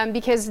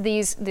because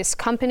this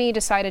company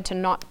decided to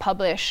not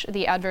publish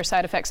the adverse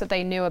side effects that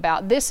they knew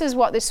about. This is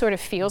what this sort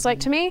of feels like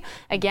to me.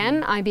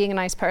 Again, I'm being a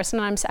nice person,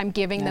 and I'm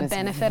giving the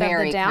benefit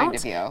of the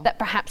doubt that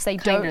perhaps they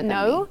don't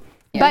know.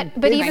 Yeah.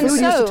 But even so,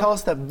 used to tell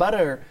us that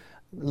butter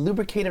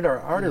lubricated our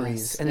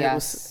arteries, and it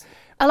was.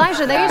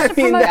 Elijah, they used to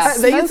promote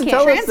smoking. They used to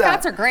tell us Trans that.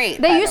 fats are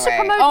great. They used to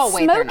promote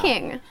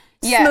smoking.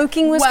 Yeah.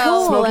 Smoking was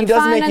cool Smoking and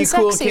does fun make and you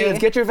cool, sexy. kids.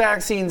 Get your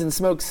vaccines and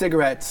smoke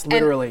cigarettes,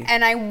 literally.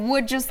 And I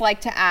would just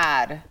like to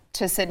add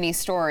to Sydney's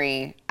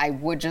story,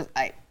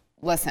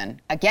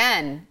 listen,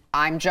 again,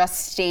 I'm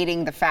just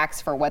stating the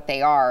facts for what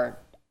they are.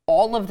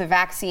 All of the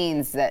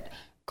vaccines that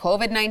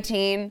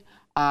COVID-19,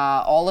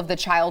 all of the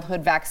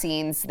childhood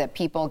vaccines that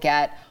people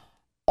get,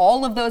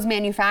 all of those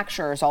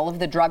manufacturers, all of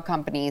the drug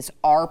companies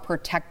are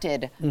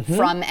protected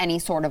from any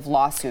sort of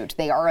lawsuit.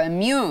 They are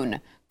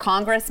immune.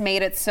 Congress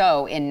made it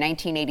so in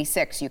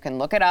 1986. You can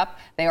look it up.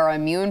 They are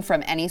immune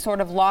from any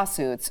sort of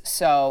lawsuits.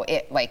 So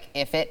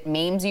if it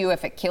maims you,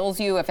 if it kills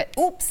you,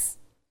 oops.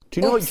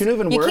 Do you know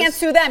even worse? You can't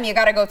sue them. You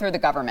got to go through the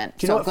government.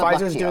 Do you know what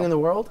Pfizer's doing in the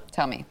world?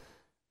 Tell me.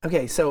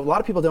 Okay, so a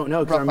lot of people don't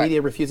know because our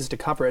media refuses to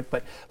cover it,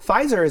 but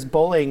Pfizer is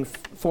bullying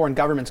foreign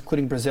governments,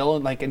 including Brazil,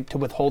 to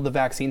withhold the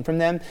vaccine from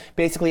them,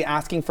 basically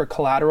asking for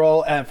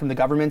collateral from the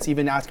governments,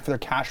 even asking for their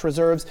cash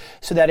reserves,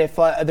 so that if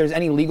there's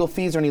any legal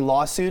fees or any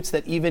lawsuits,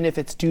 that even if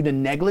it's due to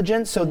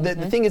negligence. So the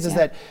thing is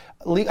that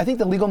I think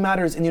the legal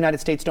matters in the United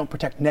States don't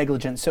protect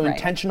negligence. So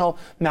intentional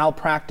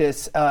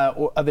malpractice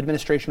of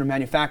administration or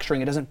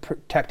manufacturing, it doesn't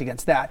protect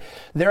against that.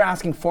 They're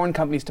asking foreign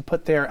companies to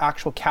put their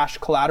actual cash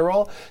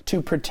collateral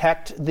to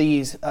protect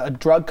these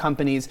drug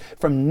companies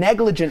from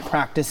negligent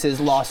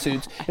practices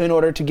lawsuits in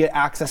order to get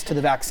access to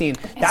the vaccine.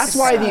 That's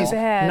why these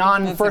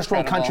non-first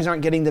world countries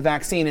aren't getting the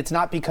vaccine. It's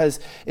not because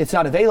it's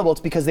not available.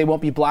 It's because they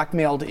won't be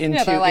blackmailed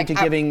into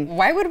giving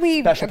why would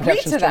we special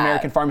protections to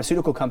American that?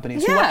 pharmaceutical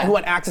companies who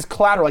want access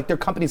collateral, like their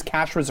company's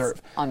cash reserve.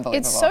 Unbelievable.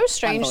 It's so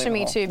strange to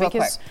me too,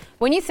 because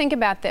When you think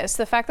about this,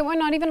 the fact that we're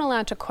not even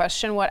allowed to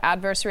question what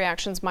adverse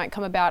reactions might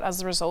come about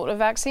as a result of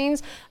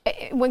vaccines.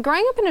 When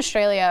growing up in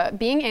Australia,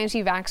 being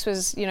anti-vax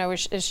was,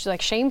 is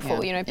like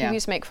shameful. People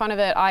used to make fun of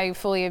it. I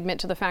fully admit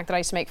to the fact that I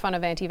used to make fun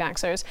of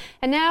anti-vaxxers.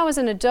 And now as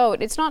an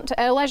adult, it's not,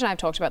 Elijah and I have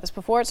talked about this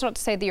before, it's not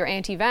to say that you're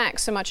anti-vax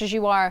so much as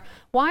you are,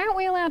 why aren't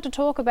we allowed to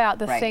talk about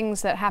the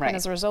things that happen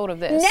as a result of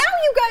this? Now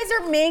you guys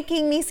are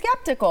making me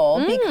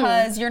skeptical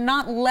because you're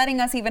not letting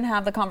us even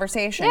have the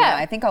conversation. Yeah.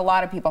 I think a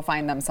lot of people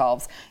find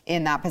themselves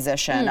in that position.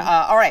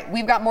 All right,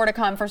 we've got more to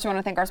come. First, we want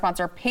to thank our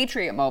sponsor,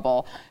 Patriot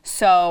Mobile.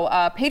 So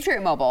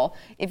Patriot Mobile,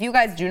 if you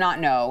guys do not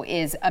know,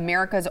 is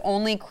America's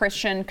only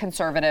Christian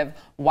conservative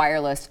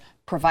wireless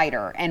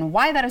provider. And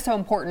why that is so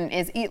important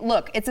is,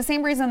 look, it's the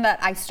same reason that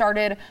I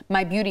started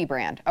my beauty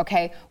brand,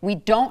 okay? We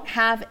don't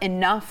have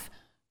enough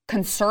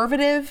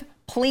conservative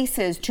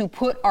places to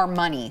put our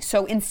money.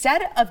 So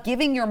instead of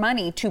giving your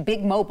money to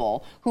Big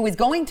Mobile, who is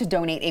going to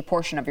donate a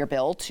portion of your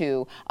bill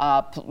to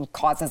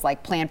causes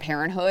like Planned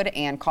Parenthood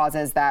and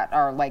causes that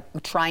are like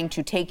trying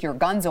to take your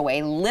guns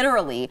away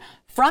literally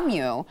from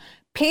you,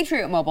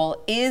 Patriot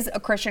Mobile is a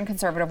Christian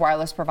conservative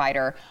wireless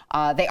provider.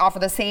 They offer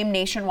the same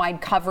nationwide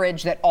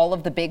coverage that all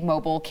of the big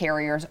mobile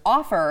carriers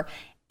offer.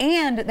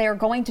 And they are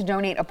going to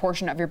donate a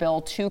portion of your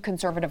bill to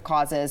conservative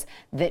causes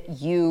that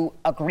you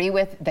agree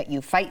with, that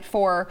you fight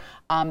for.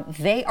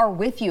 They are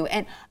with you.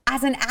 And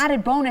as an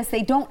added bonus,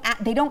 they don't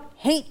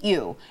hate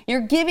you.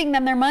 You're giving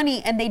them their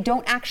money and they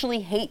don't actually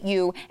hate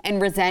you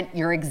and resent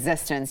your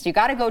existence. You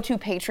got to go to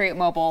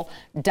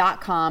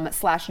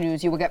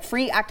patriotmobile.com/news. You will get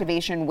free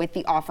activation with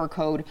the offer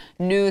code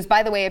NEWS.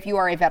 By the way, if you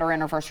are a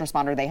veteran or first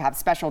responder, they have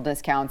special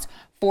discounts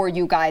for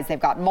you guys. They've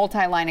got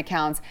multi-line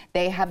accounts.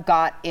 They have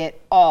got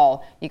it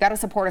all. You got to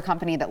support a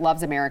company that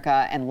loves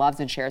America and loves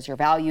and shares your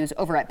values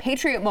over at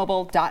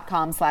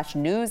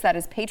patriotmobile.com/news. That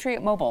is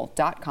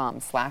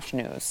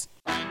patriotmobile.com/news.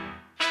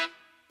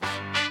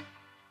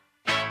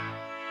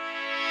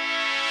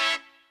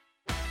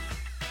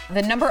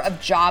 The number of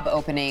job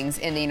openings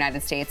in the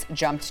United States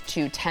jumped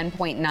to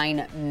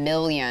 10.9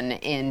 million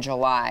in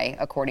July,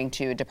 according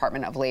to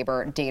Department of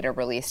Labor data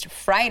released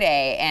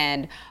Friday.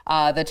 And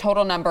the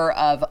total number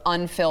of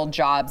unfilled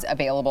jobs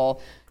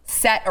available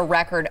set a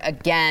record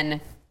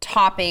again,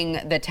 topping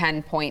the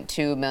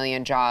 10.2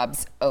 million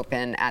jobs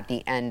open at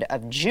the end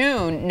of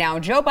June. Now,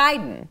 Joe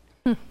Biden,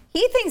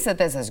 he thinks that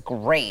this is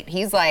great.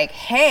 He's like,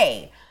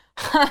 hey,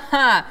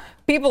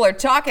 people are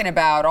talking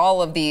about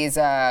all of these,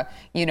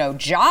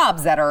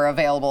 jobs that are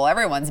available.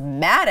 Everyone's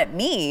mad at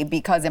me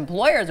because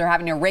employers are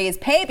having to raise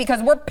pay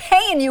because we're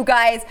paying you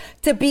guys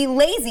to be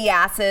lazy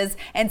asses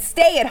and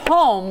stay at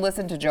home.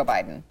 Listen to Joe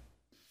Biden.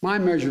 My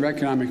measure of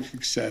economic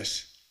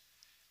success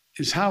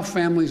is how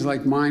families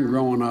like mine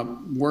growing up,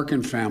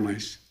 working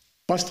families,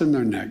 busting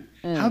their neck,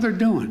 how they're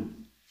doing,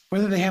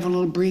 whether they have a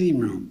little breathing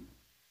room,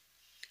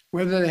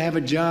 whether they have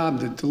a job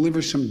that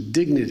delivers some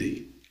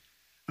dignity,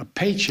 a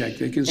paycheck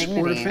they can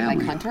support a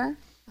family. Like Hunter?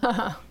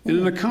 In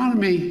an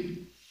economy,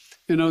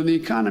 the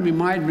economy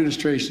my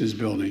administration is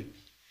building,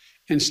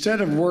 instead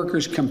of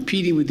workers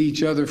competing with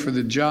each other for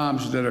the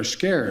jobs that are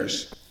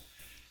scarce,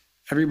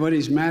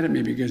 everybody's mad at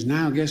me because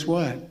now, guess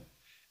what?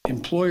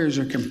 Employers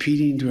are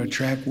competing to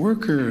attract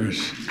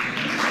workers,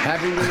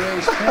 having to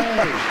raise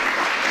pay.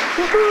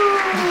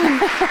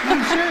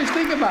 I'm serious,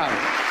 think about it.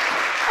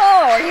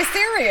 Oh, are you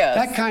serious?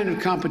 That kind of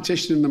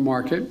competition in the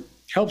market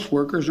helps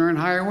workers earn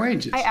higher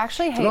wages. I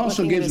actually hate it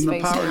also looking at gives his them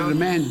the face power now. to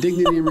demand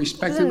dignity and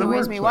respect in the annoys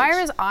workplace. me. Why are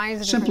his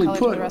eyes a different Simply color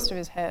put, to the rest of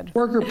his head?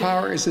 Worker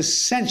power is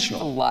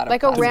essential. A lot of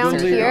Like positive. around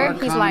building here, our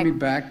he's economy like,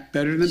 back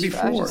better than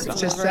before. just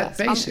It's just that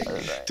reverse.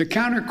 basic. To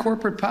counter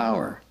corporate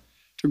power,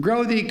 to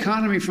grow the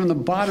economy from the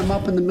bottom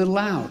up and the middle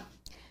out.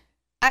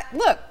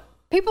 Look,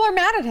 people are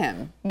mad at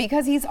him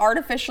because he's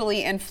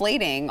artificially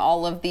inflating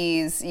all of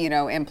these,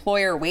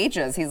 employer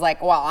wages. He's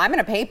like, well, I'm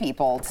going to pay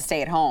people to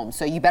stay at home,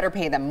 so you better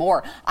pay them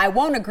more. I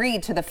won't agree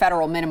to the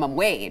federal minimum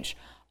wage.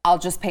 I'll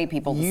just pay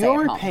people to stay at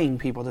home. You're paying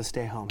people to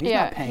stay home. He's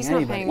Yeah, not paying he's not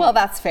anybody. paying- Well,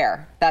 that's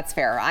fair. That's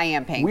fair. I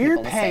am paying We're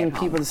people to stay paying at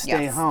home. people to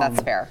stay Yes, home.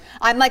 That's fair.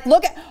 I'm like,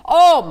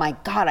 oh my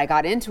God, I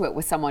got into it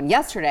with someone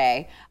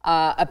yesterday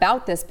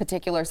about this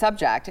particular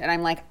subject. And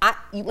I'm like,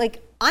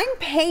 I'm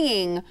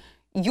paying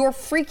your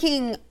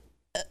freaking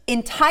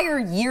entire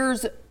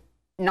year's,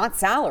 not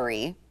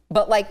salary,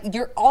 but like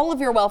all of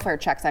your welfare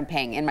checks I'm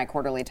paying in my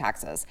quarterly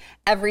taxes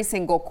every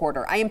single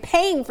quarter. I am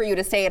paying for you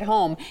to stay at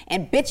home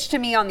and bitch to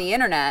me on the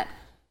internet.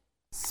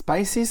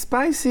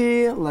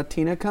 Spicy,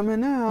 Latina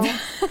coming out.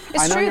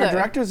 I know true, your though.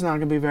 director's not going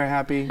to be very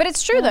happy. But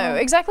it's true, though.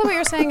 Exactly what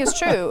you're saying is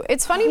true.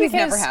 It's funny He's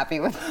because never happy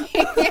with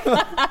me.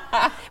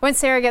 when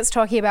Sarah gets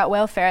talking about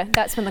welfare,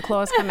 that's when the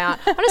claws come out.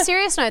 On a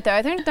serious note, though,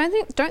 I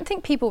don't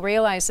think people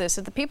realize this.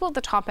 That the people at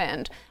the top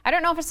end, I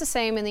don't know if it's the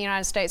same in the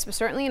United States, but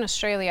certainly in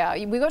Australia,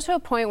 we got to a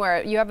point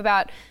where you have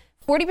about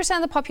 40%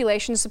 of the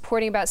population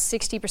supporting about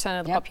 60%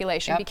 of the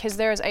population because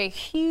there's a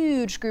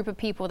huge group of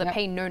people that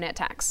pay no net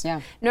tax. Yeah.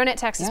 No net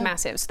tax is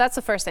massive. So that's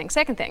the first thing.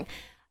 Second thing,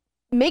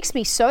 makes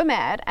me so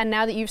mad, and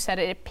now that you've said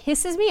it, it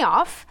pisses me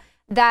off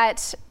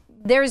that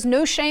there is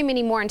no shame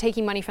anymore in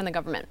taking money from the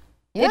government.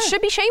 Yeah. It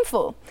should be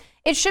shameful.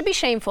 It should be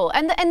shameful.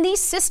 And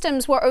these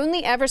systems were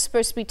only ever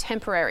supposed to be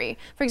temporary.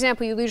 For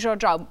example, you lose your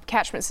job,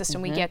 catchment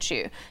system, we get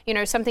you. You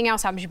know, something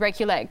else happens, you break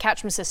your leg,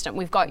 catchment system,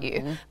 we've got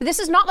you. But this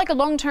is not like a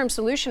long-term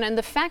solution. And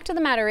the fact of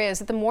the matter is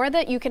that the more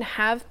that you can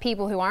have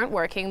people who aren't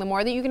working, the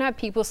more that you can have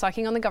people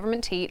sucking on the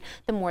government teat,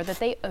 the more that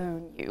they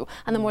own you.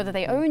 And the more that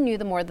they own you,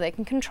 the more that they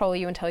can control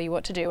you and tell you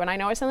what to do. And I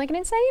know I sound like an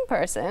insane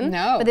person,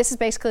 but this is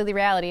basically the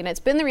reality. And it's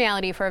been the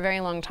reality for a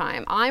very long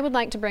time. I would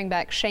like to bring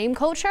back shame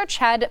culture.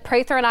 Chad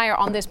Prather and I are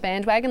on this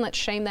bandwagon. Let's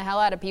shame the hell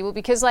out of people,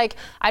 because like,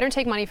 I don't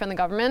take money from the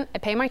government. I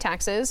pay my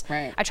taxes.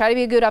 I try to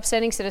be a good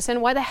upstanding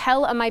citizen. Why the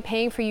hell am I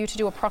paying for you to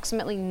do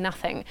approximately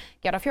nothing?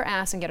 Get off your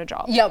ass and get a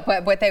job. Yeah,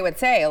 but what they would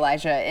say,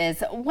 Elijah,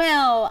 is,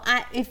 well,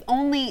 if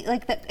only,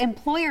 like, the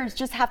employers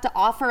just have to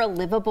offer a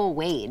livable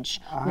wage.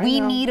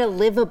 We need a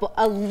livable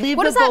wage.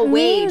 What does that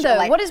mean,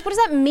 though? What does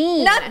that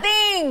mean?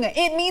 Nothing.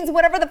 It means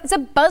whatever it's a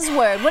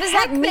buzzword. What does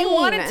that mean? They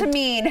want it to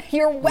mean.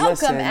 You're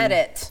welcome,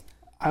 edit.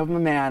 I'm a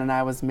man and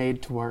I was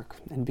made to work.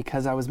 And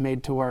because I was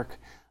made to work,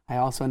 I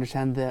also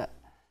understand the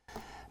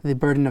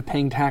burden of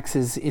paying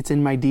taxes. It's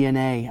in my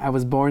DNA. I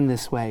was born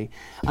this way.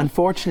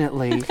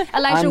 Unfortunately,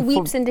 Elijah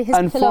weeps into his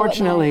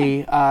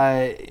unfortunately,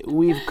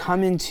 we've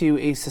come into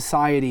a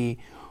society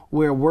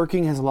where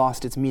working has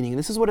lost its meaning. And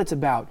this is what it's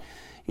about.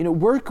 You know,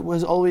 work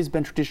has always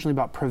been traditionally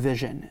about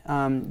provision,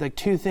 like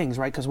two things,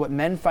 right? Because what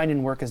men find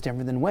in work is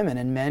different than women.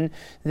 And men,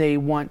 they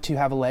want to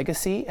have a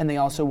legacy, and they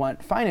also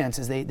want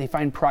finances. They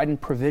find pride in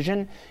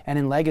provision and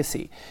in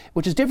legacy,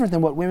 which is different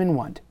than what women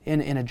want in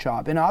a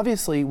job. And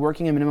obviously,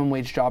 working a minimum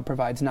wage job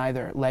provides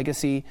neither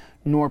legacy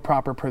nor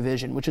proper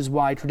provision, which is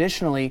why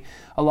traditionally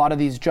a lot of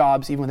these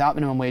jobs, even without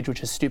minimum wage,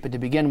 which is stupid to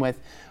begin with,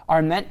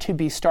 are meant to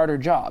be starter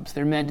jobs.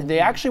 They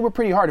actually were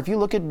pretty hard. If you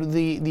look at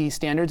the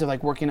standards of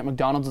like working at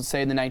McDonald's, let's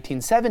say in the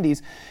 1970s,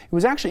 it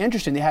was actually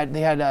interesting. They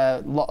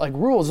had like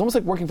rules, almost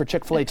like working for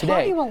Chick-fil-A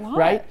today,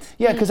 right?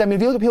 Yeah, because I mean,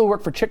 if you look at people who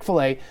work for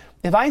Chick-fil-A,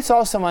 if I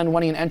saw someone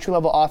wanting an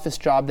entry-level office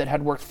job that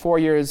had worked 4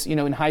 years, you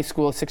know, in high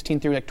school, 16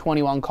 through like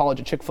 20 while in college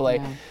at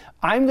Chick-fil-A,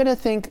 I'm going to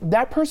think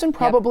that person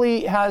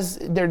probably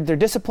they're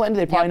disciplined,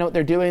 they probably know what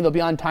they're doing, they'll be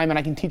on time, and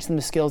I can teach them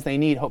the skills they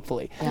need,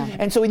 hopefully.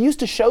 And so it used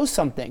to show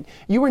something.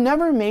 You were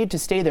never made to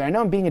stay there. I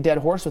know I'm being a dead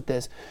horse with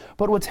this,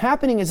 but what's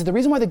happening is that the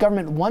reason why the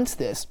government wants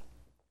this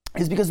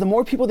is because the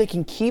more people they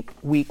can keep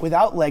weak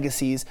without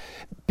legacies,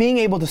 being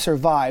able to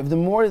survive, the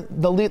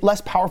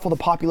less powerful the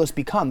populace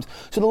becomes.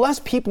 So the less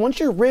people, once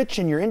you're rich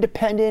and you're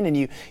independent and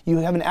you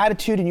have an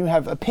attitude and you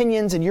have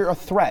opinions and you're a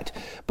threat.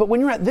 But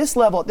when you're at this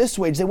level, at this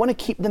wage, they want to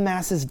keep the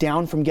masses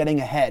down from getting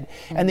ahead.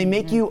 And they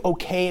make you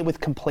okay with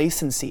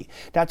complacency.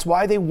 That's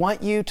why they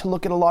want you to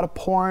look at a lot of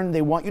porn.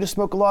 They want you to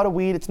smoke a lot of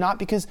weed. It's not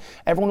because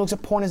everyone looks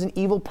at porn as an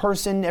evil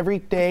person every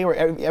day, or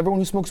everyone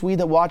who smokes weed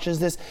that watches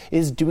this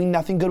is doing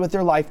nothing good with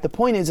their life. The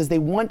point is they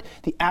want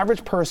the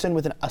average person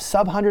with a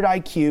sub-100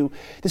 IQ.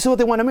 This is what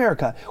they want in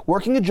America.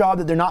 Working a job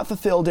that they're not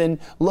fulfilled in,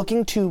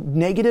 looking to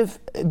negative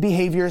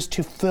behaviors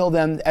to fill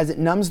them as it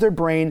numbs their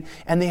brain,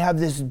 and they have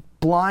this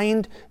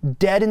blind,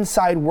 dead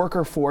inside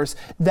worker force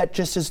that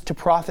just is to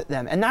profit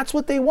them. And that's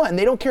what they want. And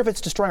they don't care if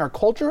it's destroying our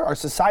culture, our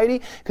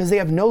society, because they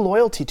have no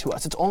loyalty to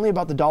us. It's only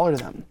about the dollar to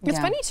them. It's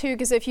funny too,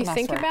 because if you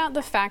think about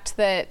the fact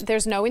that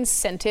there's no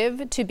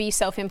incentive to be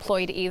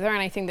self-employed either,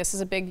 and I think this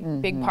is a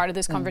big part of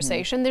this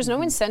conversation, there's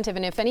no incentive,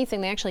 and if anything,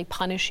 they actually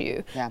punish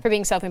you for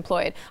being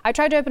self-employed. I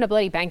tried to open a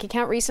bloody bank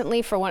account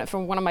recently for one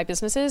of my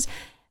businesses.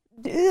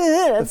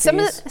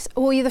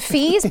 The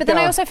fees, but then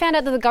I also found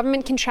out that the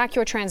government can track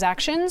your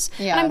transactions.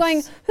 And I'm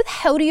going, who the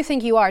hell do you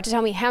think you are to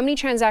tell me how many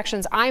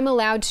transactions I'm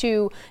allowed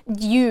to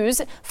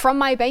use from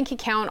my bank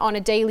account on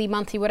a daily,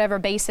 monthly, whatever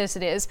basis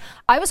it is?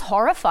 I was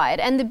horrified.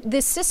 And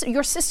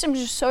your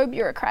systems are so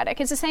bureaucratic.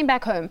 It's the same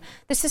back home.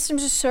 The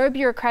systems are so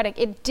bureaucratic,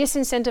 it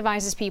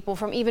disincentivizes people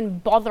from even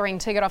bothering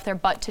to get off their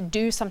butt to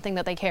do something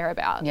that they care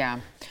about.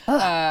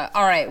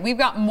 All right, we've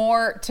got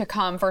more to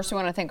come. First, we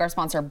want to thank our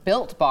sponsor,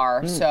 Built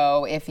Bar.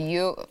 So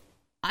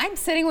I'm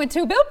sitting with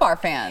two Built Bar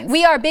fans.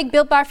 We are big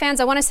Built Bar fans.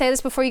 I want to say this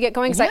before you get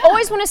going, because I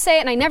always want to say it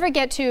and I never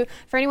get to.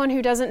 For anyone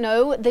who doesn't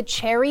know, the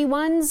cherry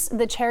ones,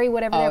 the cherry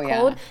whatever they're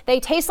called, they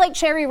taste like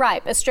cherry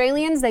ripe.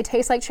 Australians, they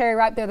taste like cherry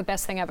ripe. They're the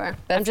best thing ever.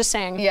 I'm just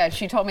saying. Yeah,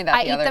 she told me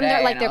that the other day. I eat them,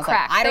 they're like they're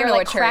cracked. I don't know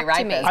what cherry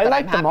ripe is, but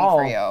I'm happy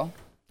for you.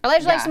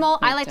 Elijah likes them all.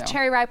 I like the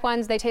cherry ripe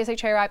ones. They taste like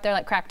cherry ripe. They're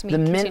like cracked to me. The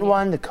mint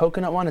one, the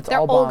coconut one, they're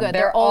all bomb. Good.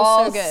 They're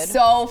all so good.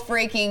 So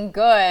freaking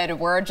good.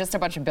 We're just a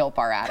bunch of Built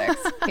Bar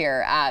addicts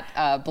here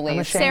at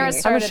Blaze. Sarah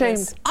started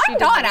this. I'm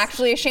not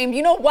actually ashamed.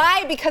 You know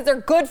why? Because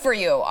they're good for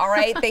you, all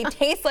right? They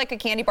taste like a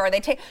candy bar.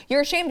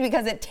 You're ashamed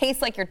because it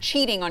tastes like you're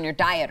cheating on your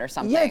diet or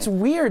something. Yeah, it's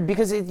weird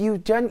because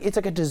it's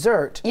like a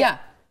dessert. Yeah.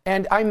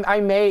 And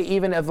I may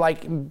even have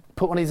like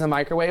put one of these in the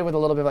microwave with a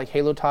little bit of like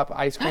Halo Top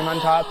ice cream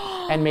on top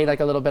and made like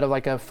a little bit of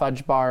like a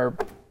fudge bar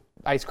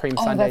ice cream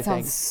sundae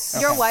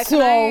thing. Your wife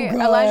and I,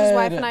 Elijah's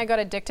wife and I got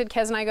addicted.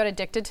 Kez and I got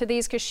addicted to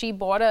these because she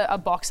bought a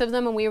box of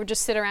them, and we would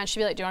just sit around. She'd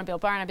be like, "Do you want a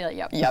Built Bar?" And I'd be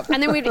like, "Yep."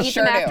 And then we'd eat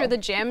them after the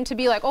gym to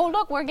be like, "Oh,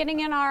 look, we're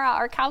getting in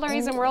our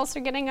calories, and we're also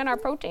getting in our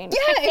protein."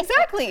 Yeah,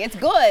 exactly. It's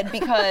good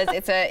because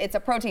it's a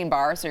protein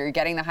bar, so you're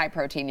getting the high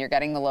protein, you're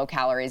getting the low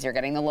calories, you're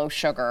getting the low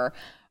sugar.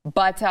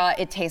 But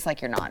it tastes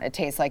like you're not. It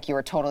tastes like you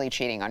were totally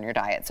cheating on your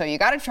diet. So you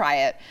got to try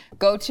it.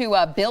 Go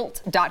to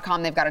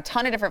built.com. They've got a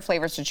ton of different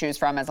flavors to choose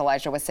from, as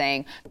Elijah was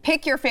saying.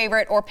 Pick your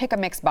favorite or pick a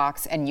mixed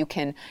box, and you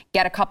can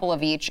get a couple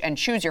of each and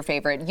choose your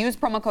favorite. Use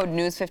promo code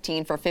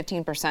NEWS15 for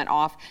 15%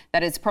 off.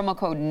 That is promo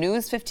code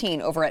NEWS15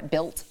 over at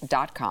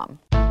built.com.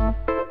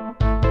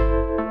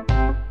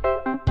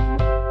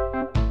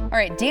 All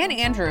right, Dan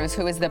Andrews,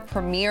 who is the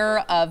Premier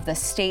of the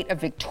state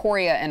of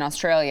Victoria in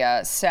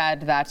Australia,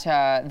 said that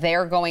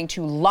they're going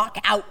to lock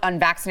out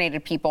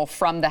unvaccinated people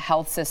from the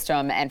health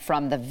system and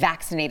from the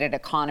vaccinated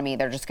economy.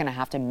 They're just going to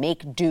have to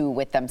make do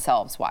with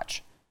themselves.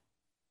 Watch.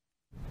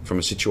 From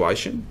a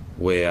situation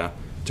where,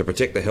 to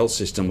protect the health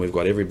system, we've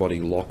got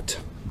everybody locked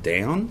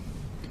down,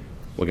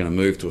 we're going to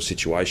move to a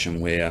situation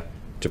where,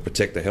 to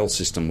protect the health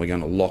system, we're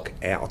going to lock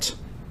out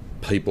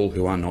people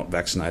who are not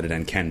vaccinated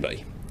and can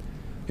be.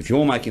 If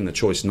you're making the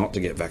choice not to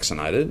get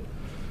vaccinated,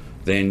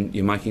 then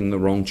you're making the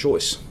wrong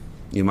choice.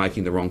 You're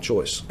making the wrong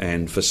choice.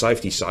 And for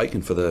safety's sake,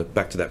 and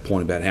back to that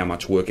point about how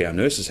much work our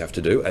nurses have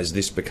to do, as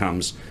this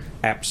becomes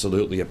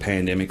absolutely a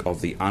pandemic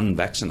of the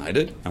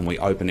unvaccinated and we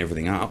open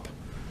everything up,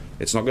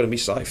 it's not going to be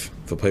safe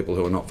for people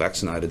who are not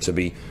vaccinated to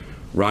be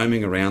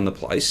roaming around the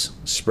place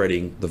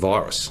spreading the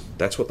virus.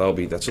 That's what they'll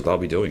be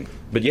doing.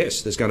 But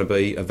yes, there's going to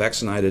be a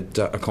vaccinated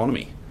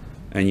economy.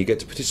 And you get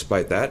to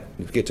participate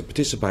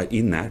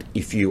in that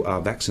if you are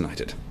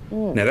vaccinated.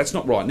 Now, that's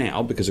not right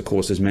now because, of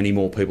course, there's many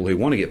more people who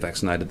want to get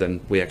vaccinated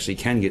than we actually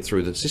can get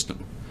through the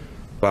system.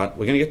 But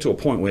we're going to get to a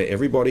point where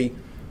everybody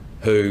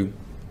who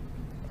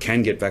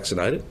can get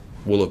vaccinated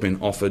will have been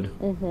offered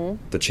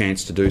the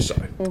chance to do so.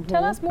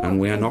 Tell us more. And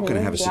we are not going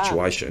to have a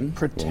situation,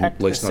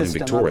 at least not in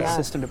Victoria,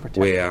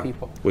 where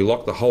we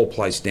lock the whole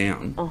place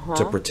down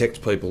to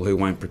protect people who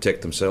won't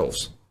protect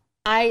themselves.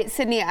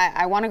 Sydney,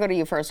 I want to go to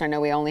you first. I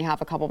know we only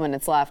have a couple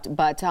minutes left,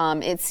 but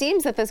it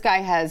seems that this guy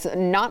has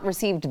not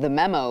received the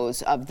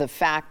memos of the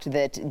fact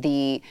that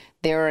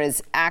there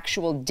is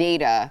actual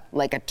data,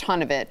 like a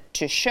ton of it,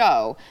 to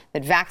show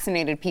that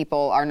vaccinated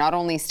people are not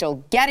only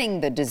still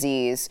getting the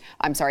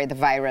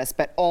virus,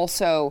 but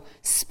also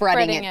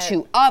spreading it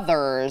to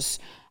others.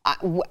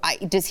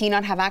 Does he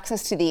not have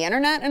access to the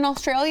internet in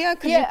Australia?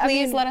 Could you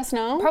please let us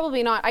know?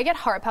 Probably not. I get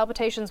heart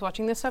palpitations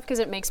watching this stuff because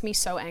it makes me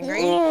so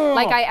angry.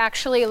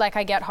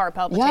 I get heart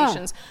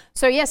palpitations. Yeah.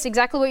 So yes,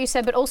 exactly what you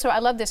said. But also I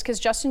love this because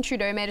Justin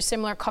Trudeau made a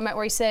similar comment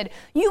where he said,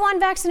 you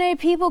unvaccinated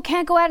people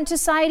can't go out in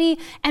society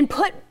and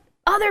put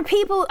other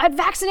people,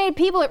 vaccinated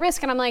people at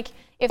risk. And I'm like,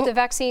 if the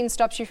vaccine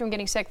stops you from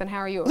getting sick, then how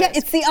are you at risk?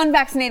 It's the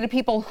unvaccinated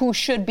people who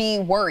should be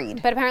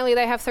worried. But apparently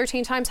they have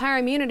 13 times higher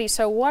immunity,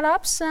 so what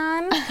up,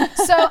 son?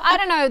 So I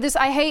don't know,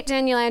 I hate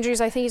Daniel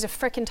Andrews. I think he's a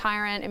freaking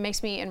tyrant. It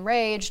makes me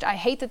enraged. I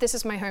hate that this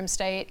is my home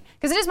state,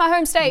 because it is my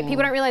home state.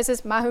 People don't realize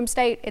this is my home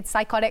state. It's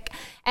psychotic.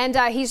 And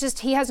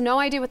he has no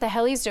idea what the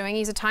hell he's doing.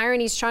 He's a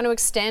tyrant. He's trying to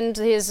extend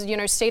his,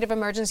 state of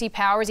emergency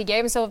powers. He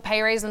gave himself a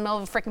pay raise in the middle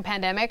of a freaking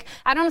pandemic.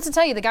 I don't know what to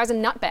tell you. The guy's a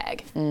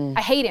nutbag.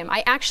 I hate him.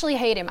 I actually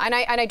hate him. And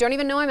I don't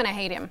even know him, and I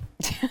hate him.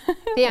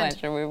 The end.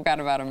 We've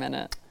got about a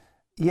minute.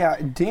 Yeah,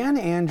 Dan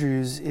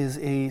Andrews is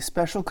a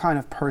special kind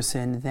of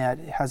person that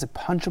has a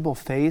punchable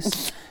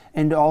face,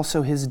 and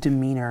also his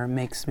demeanor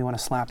makes me want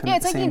to slap him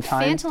at the same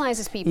time. Yeah, it's like he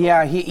infantilizes people.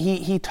 Yeah,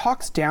 he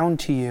talks down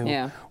to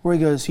you, where he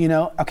goes,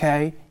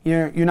 okay,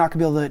 you're not going to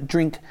be able to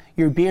drink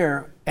your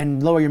beer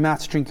and lower your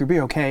mouth to drink your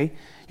beer, okay?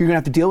 You're going to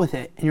have to deal with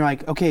it. And you're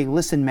like, okay,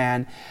 listen,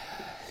 man.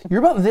 You're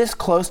about this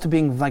close to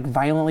being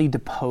violently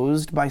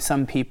deposed by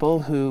some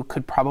people who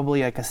could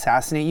probably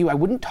assassinate you. I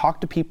wouldn't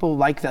talk to people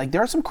like that.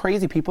 There are some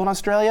crazy people in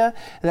Australia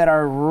that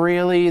are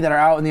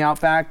out in the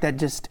outback that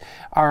just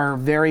are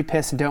very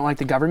pissed and don't like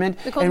the government.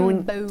 They call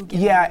them bogus.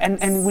 Yeah,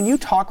 and when you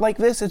talk like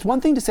this, it's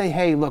one thing to say,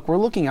 hey, look, we're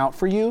looking out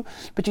for you,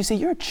 but you say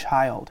you're a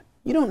child.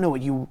 You don't know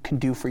what you can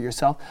do for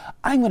yourself.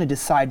 I'm going to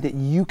decide that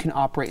you can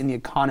operate in the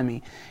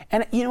economy.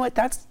 And you know what?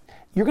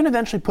 You're going to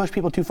eventually push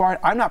people too far.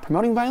 I'm not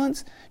promoting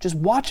violence. Just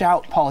watch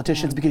out,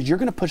 politicians, because you're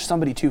going to push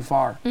somebody too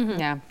far.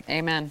 Yeah,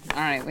 amen. All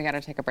right, we got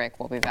to take a break.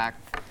 We'll be back.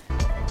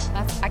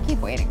 I keep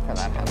waiting for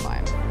that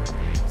headline.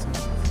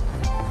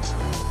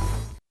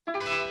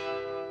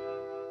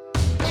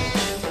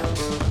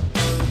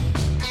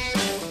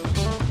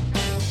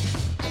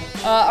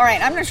 All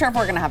right, I'm not sure if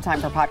we're going to have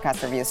time for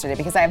podcast reviews today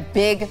because I have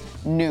big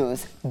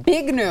news.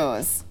 Big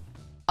news.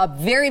 A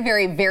very,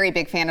 very, very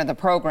big fan of the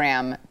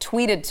program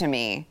tweeted to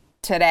me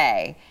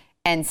today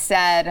and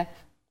said,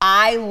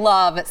 I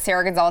love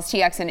Sarah Gonzalez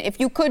TX. And if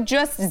you could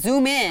just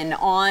zoom in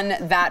on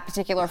that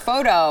particular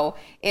photo,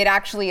 it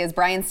actually is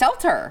Brian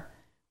Stelter,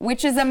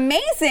 which is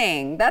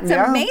amazing. That's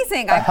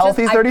amazing. A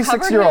healthy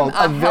 36-year-old.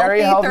 A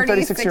very healthy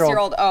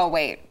 36-year-old. Oh,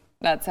 wait.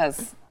 That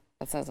says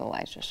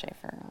Elijah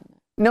Schaffer on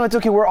it. No, it's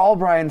okay. We're all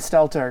Brian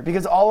Stelter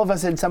because all of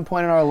us at some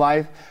point in our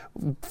life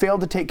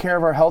failed to take care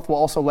of our health while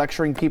also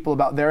lecturing people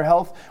about their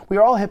health. We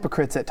are all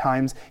hypocrites at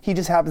times. He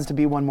just happens to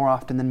be one more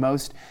often than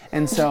most.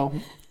 And so...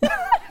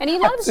 And he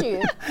loves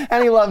you.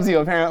 And he loves you,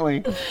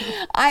 apparently.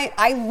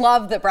 I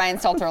love that Brian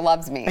Stelter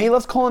loves me. And he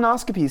loves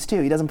colonoscopies,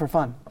 too. He does them for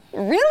fun.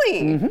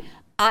 Really?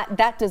 Mm-hmm.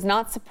 That does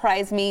not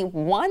surprise me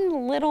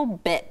one little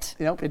bit.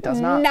 Nope, it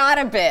does not. Not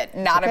a bit.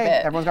 Not okay. a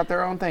bit. Everyone's got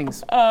their own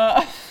things.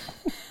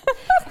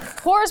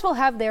 Whores will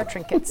have their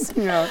trinkets.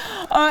 Yeah.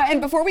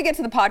 And before we get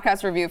to the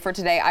podcast review for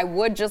today, I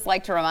would just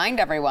like to remind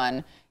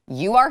everyone,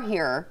 You Are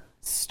Here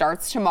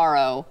starts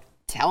tomorrow.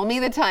 Tell me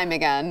the time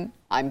again.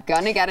 I'm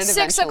going to get it 6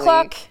 eventually. 6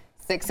 o'clock.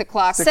 6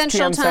 o'clock.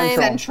 Central Time.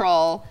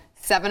 Central.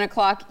 7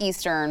 o'clock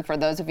Eastern for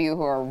those of you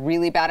who are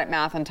really bad at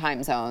math and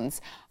time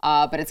zones.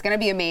 But it's going to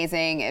be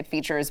amazing. It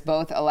features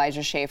both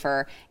Elijah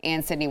Schaffer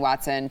and Sydney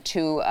Watson,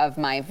 two of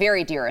my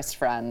very dearest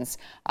friends.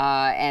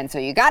 And so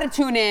you got to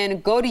tune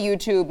in, go to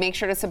YouTube, make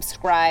sure to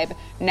subscribe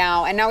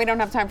now. And now we don't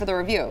have time for the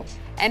review.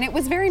 And it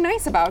was very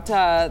nice about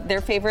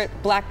their favorite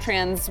black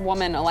trans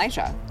woman,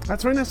 Elijah.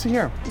 That's very nice to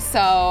hear. So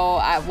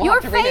we'll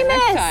have to read it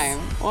next time.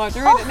 We'll have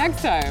to read it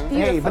next time.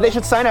 Hey, but they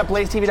should sign up,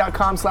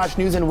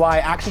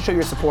 blazetv.com/newsandwhy. Actually show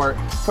your support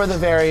for the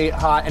very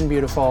hot and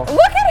beautiful. Look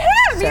at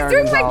him! Sarah He's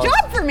doing Gonzalez.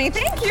 my job for me.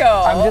 Thank you.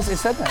 It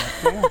said that.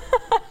 Yeah.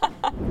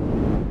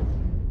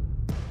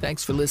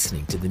 Thanks for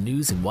listening to the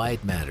news and why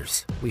it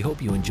matters. We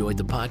hope you enjoyed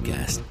the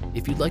podcast.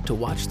 If you'd like to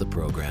watch the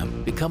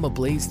program, become a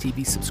Blaze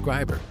TV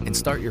subscriber and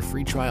start your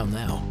free trial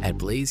now at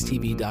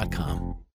blazetv.com.